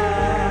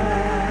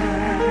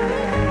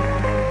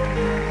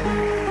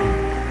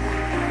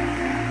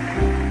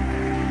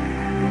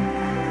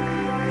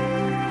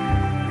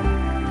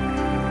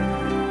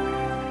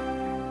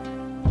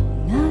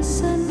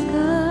 Nasaan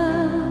ka?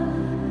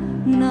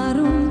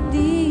 Naroon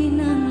din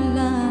ang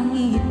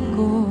langit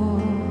ko.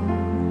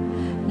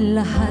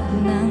 Lahat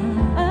ng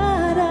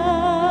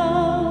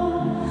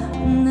araw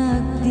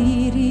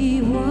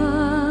nagdiriwang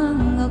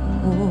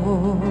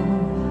ako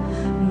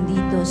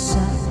dito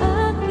sa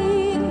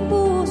aking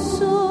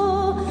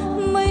puso.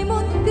 May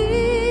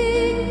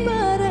munting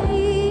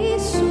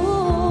paraiso,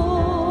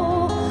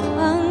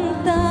 ang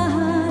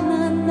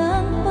tahanan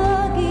ng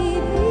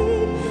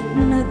pag-ibig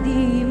na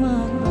di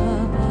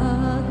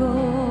magbabago.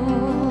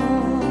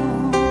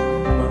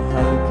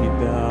 Mahal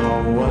kita,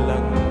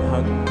 walang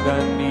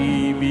hanggan,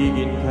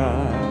 ibigin ka,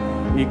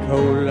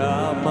 ikaw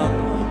lamang,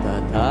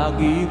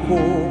 itatagi ko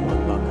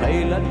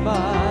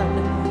magpakailanman,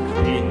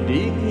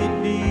 hindi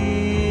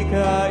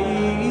ka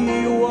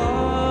iiwan.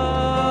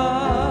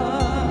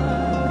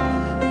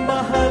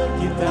 Mahal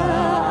kita,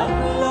 ang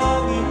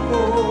langit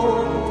ko,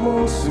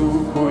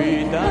 puso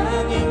ko'y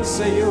tanging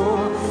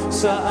sa'yo,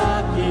 sa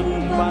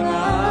aking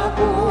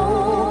pangako,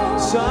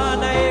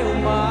 sana'y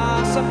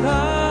umasa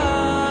ka.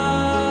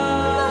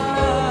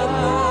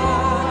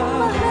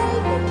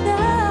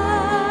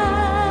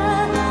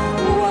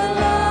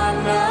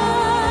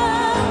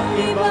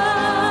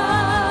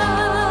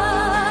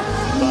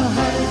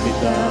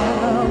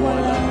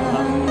 Walang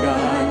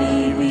hanggan,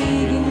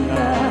 ibigin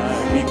ka,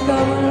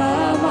 ikaw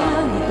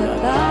lamang,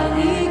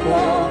 itatagi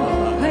ko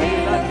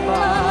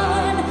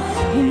magpakailanman,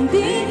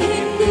 hindi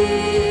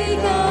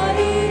ka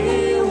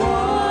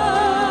iiwan.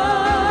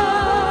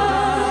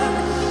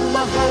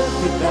 Mahal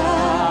kita,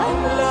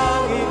 ang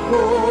langit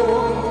ko,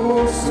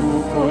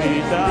 puso ko'y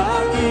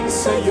daging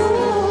sa'yo,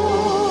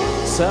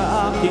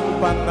 sa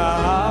aking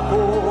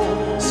pangako,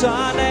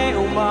 sana'y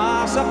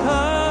umasa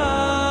ka.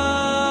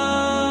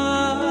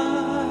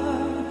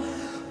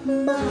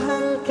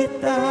 Mahal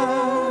kita,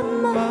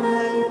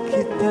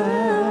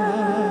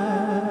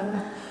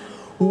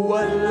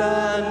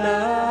 wala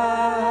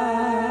nang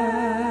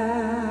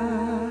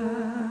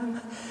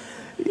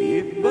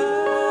iba.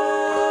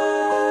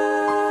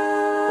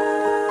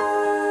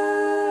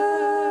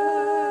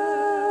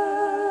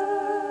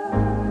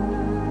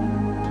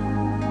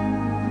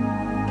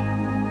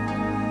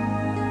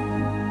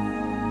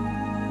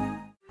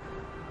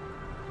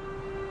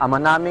 Ama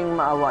naming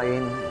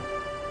maawain,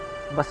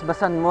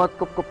 basbasan mo at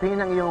kupkupin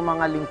ang iyong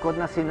mga lingkod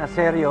na sina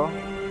Sergio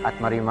at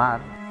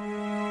Marimar.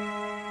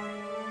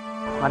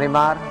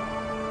 Marimar,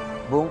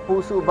 buong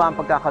puso ba ang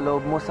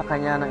pagkakaloob mo sa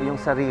kanya ng iyong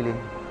sarili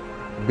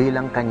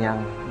bilang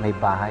kanyang may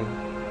bahay?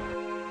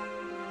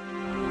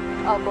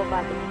 Opo,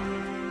 Padre.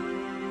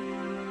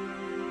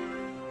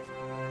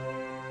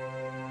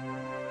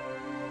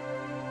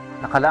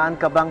 Nakalaan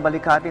ka bang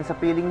balikatin sa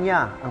piling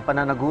niya ang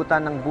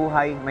pananagutan ng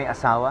buhay may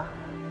asawa?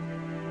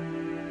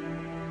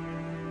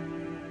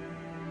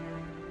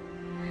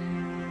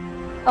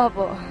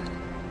 Opo.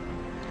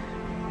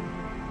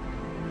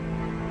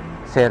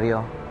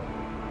 Seryo,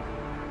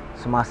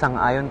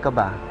 sumasang-ayon ka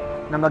ba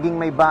na maging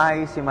may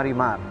bahay si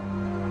Marimar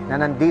na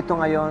nandito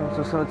ngayon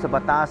susunod sa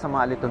batas sa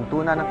mga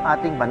alituntunan ng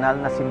ating banal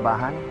na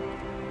simbahan?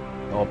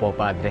 Opo,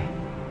 Padre.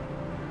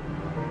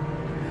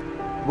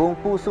 Buong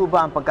puso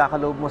ba ang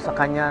pagkakaloob mo sa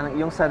kanya ng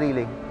iyong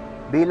sarili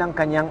bilang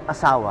kanyang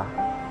asawa?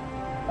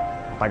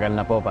 Tagal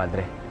na po,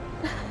 Padre.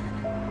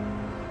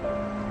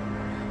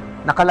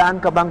 Nakalaan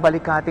ka bang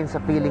balikatin sa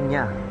piling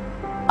niya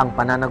ang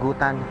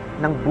pananagutan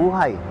ng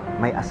buhay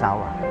may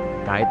asawa?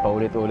 Kahit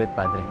paulit-ulit,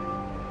 Padre.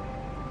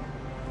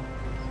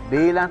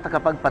 Bilang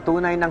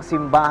tagapagpatunay ng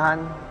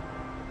simbahan,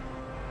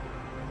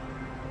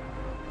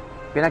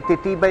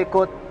 pinagtitibay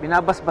ko't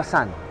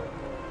binabasbasan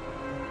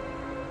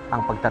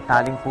ang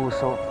pagtataling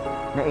puso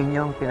na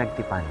inyong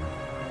pinagtipan.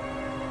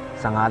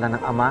 Sa ngalan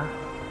ng Ama,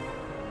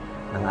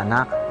 ng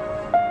Anak,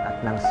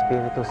 at ng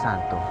Espiritu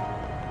Santo.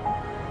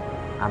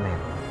 Amen.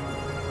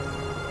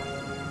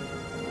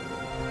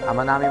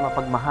 Ama namin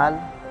mapagmahal,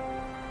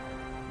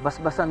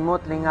 basbasan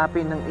mo at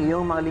lingapin ng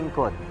iyong mga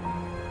lingkod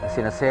na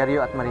sina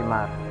Sergio at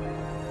Marimar.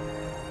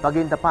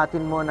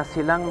 Pagindapatin mo na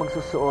silang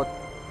magsusuot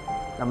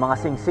ng mga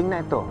singsing na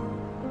ito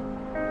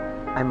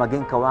ay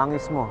maging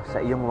kawangis mo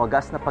sa iyong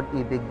wagas na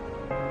pag-ibig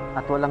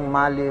at walang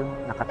maliw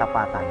na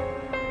katapatan.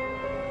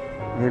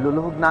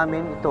 Niluluhog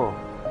namin ito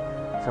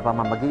sa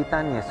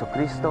pamamagitan ni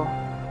Jesucristo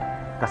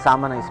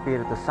kasama ng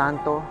Espiritu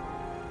Santo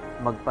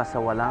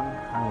magpasawalang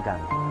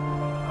hanggan.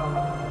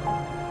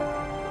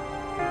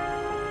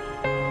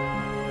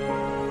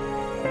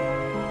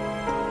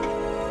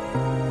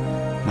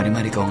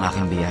 Marimar, ikaw ang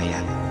aking biyaya.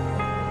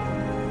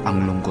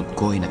 Ang lungkot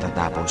ko ay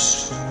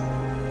natatapos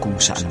kung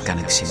saan ka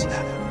nagsimula.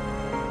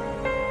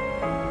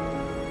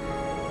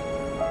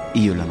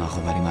 Iyo lang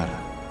ako, Marimar,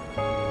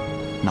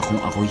 na kung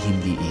ako'y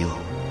hindi iyo,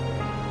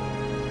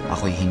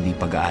 ako'y hindi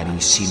pag-aaring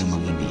sino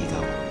mang hindi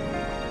ikaw.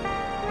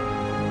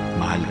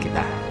 Mahal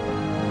kita.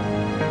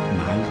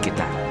 Mahal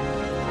kita.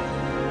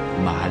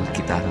 Mahal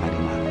kita,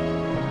 Marimar.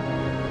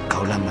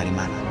 Ikaw lang,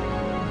 Marimar.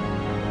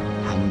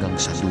 Hanggang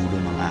sa dulo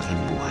ng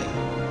aking buhay.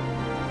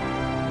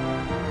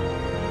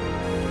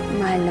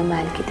 Mahal na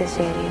mahal kita,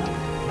 seryo.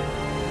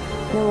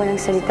 Na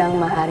walang salitang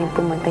maaaring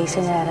pumantay sa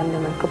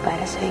nararamdaman ko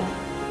para sa'yo.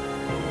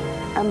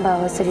 Ang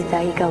bawat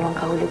salita, ikaw ang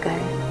kahulugan.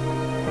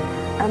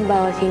 Ang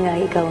bawat hinga,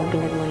 ikaw ang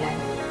pinagmulan.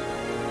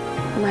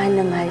 Mahal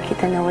na mahal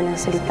kita na walang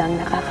salitang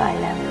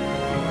nakakaalam.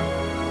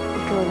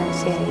 Ikaw lang,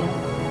 seryo.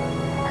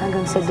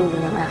 Hanggang sa dulo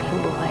ng aking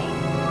buhay.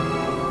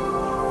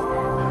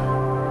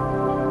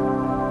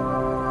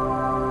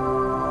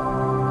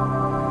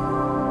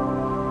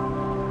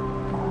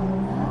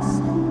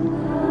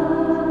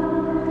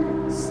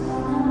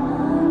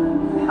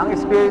 Ang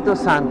Espiritu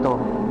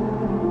Santo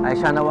ay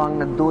siya nawang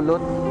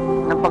nagdulot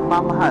ng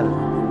pagmamahal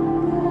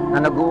na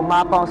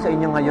nag-uumapaw sa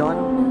inyo ngayon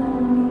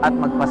at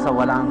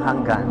magpasawalang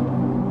hanggan.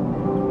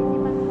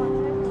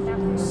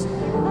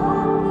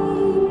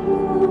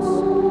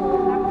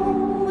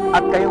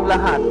 At kayong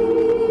lahat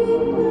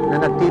na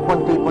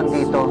nagtipon-tipon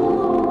dito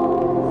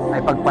ay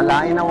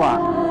pagpalain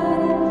nawa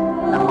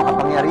ng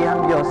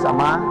makapangyarihang Diyos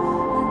Ama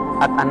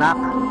at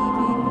Anak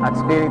at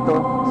Espiritu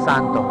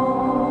Santo.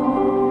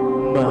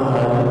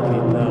 Mahal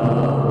kita,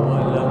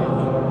 walang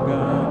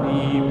hanggan,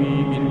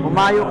 ibigin mo.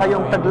 Humayo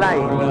kayong taglay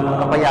ng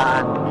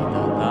kapayaan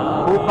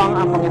upang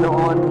ang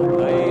Panginoon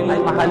ay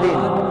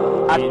mahalin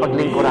at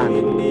paglingkuran.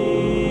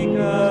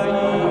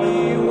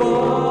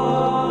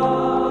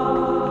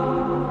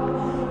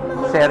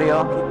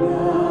 Seryo,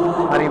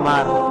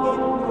 Marimar,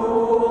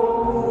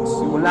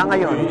 mula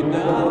ngayon,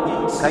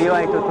 kayo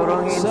ay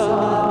tuturungin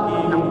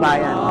ng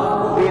bayan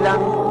bilang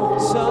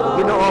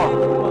Ginoo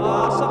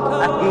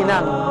at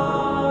Ginang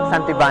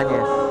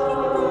Santibanyes.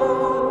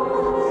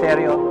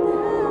 Seryo,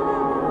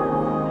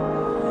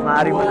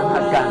 maaari mo ng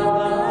haggan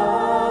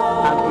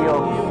ang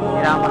iyong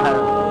minamahal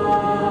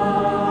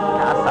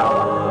na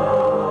asawa.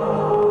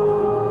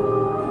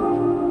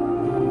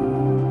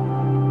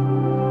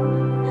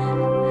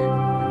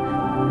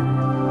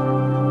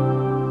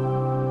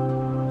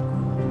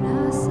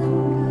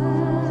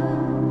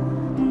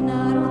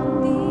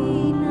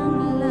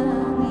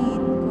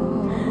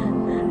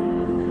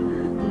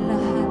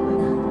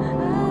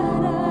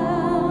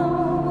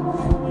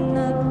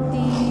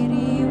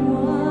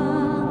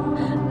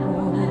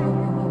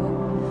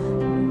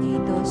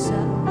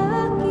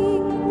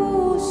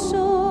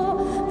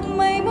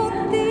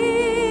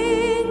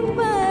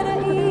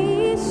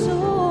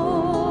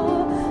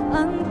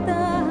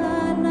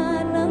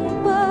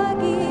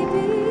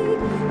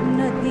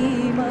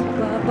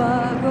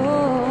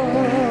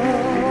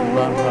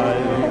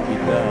 Mahal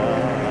kita,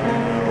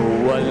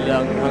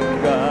 walang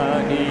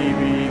hanggan,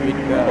 ibigin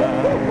ka.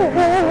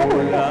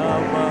 Wala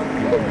mang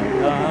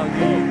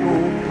itangi ko,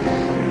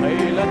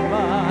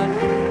 kailanman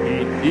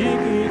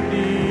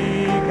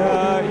hindi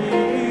ka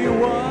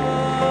iwan.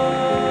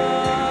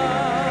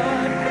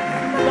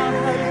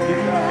 Mahal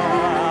kita,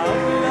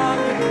 ang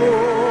langit ko,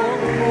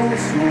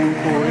 puso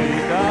ko'y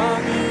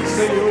tanging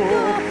sa'yo.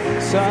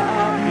 Sa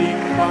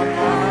aking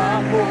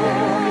pangako,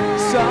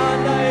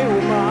 sana'y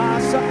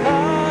umasa ka.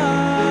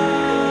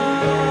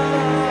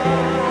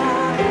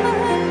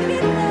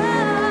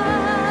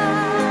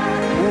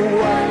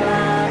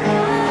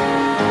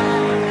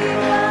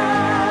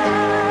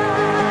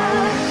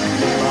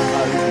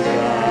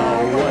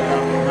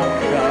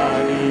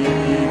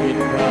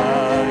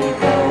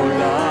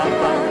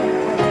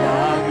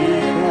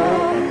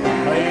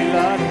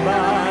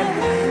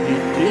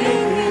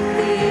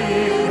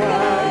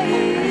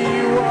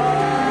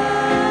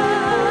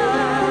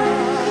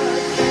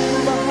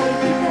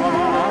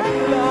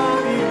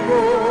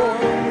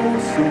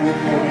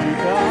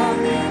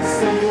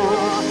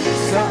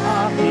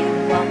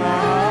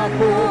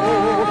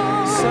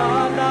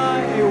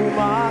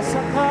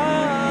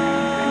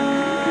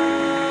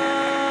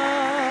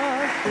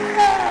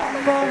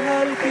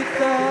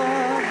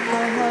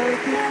 Mahal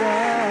kita,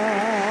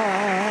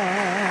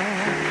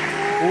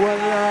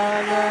 wala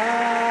na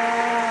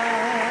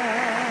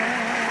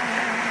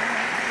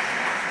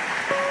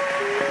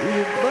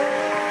iba.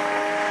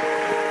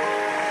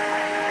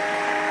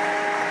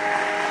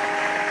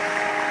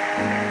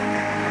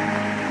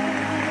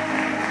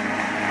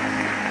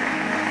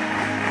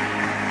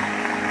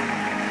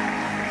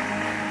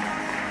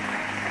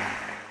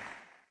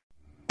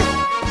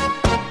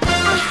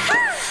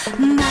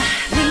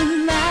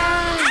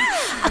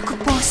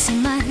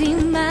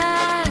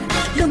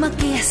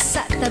 Lumaki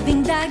sa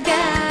tabing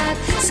dagat,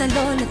 sa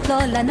lolo't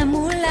lola na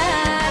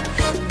mulat.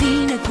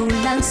 Di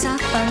nagkulang sa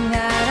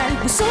pangaral,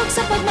 busog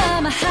sa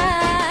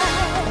pagmamahal.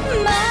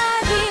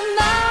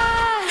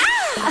 Marimar,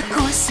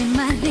 ako si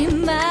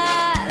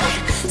Marimar.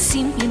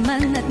 Simple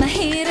man at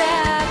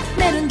mahirap,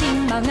 meron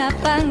ding mga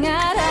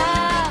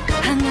pangarap.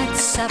 Hangad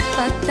sa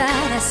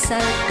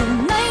pagdarasal,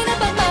 tunay na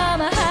pagmamahal.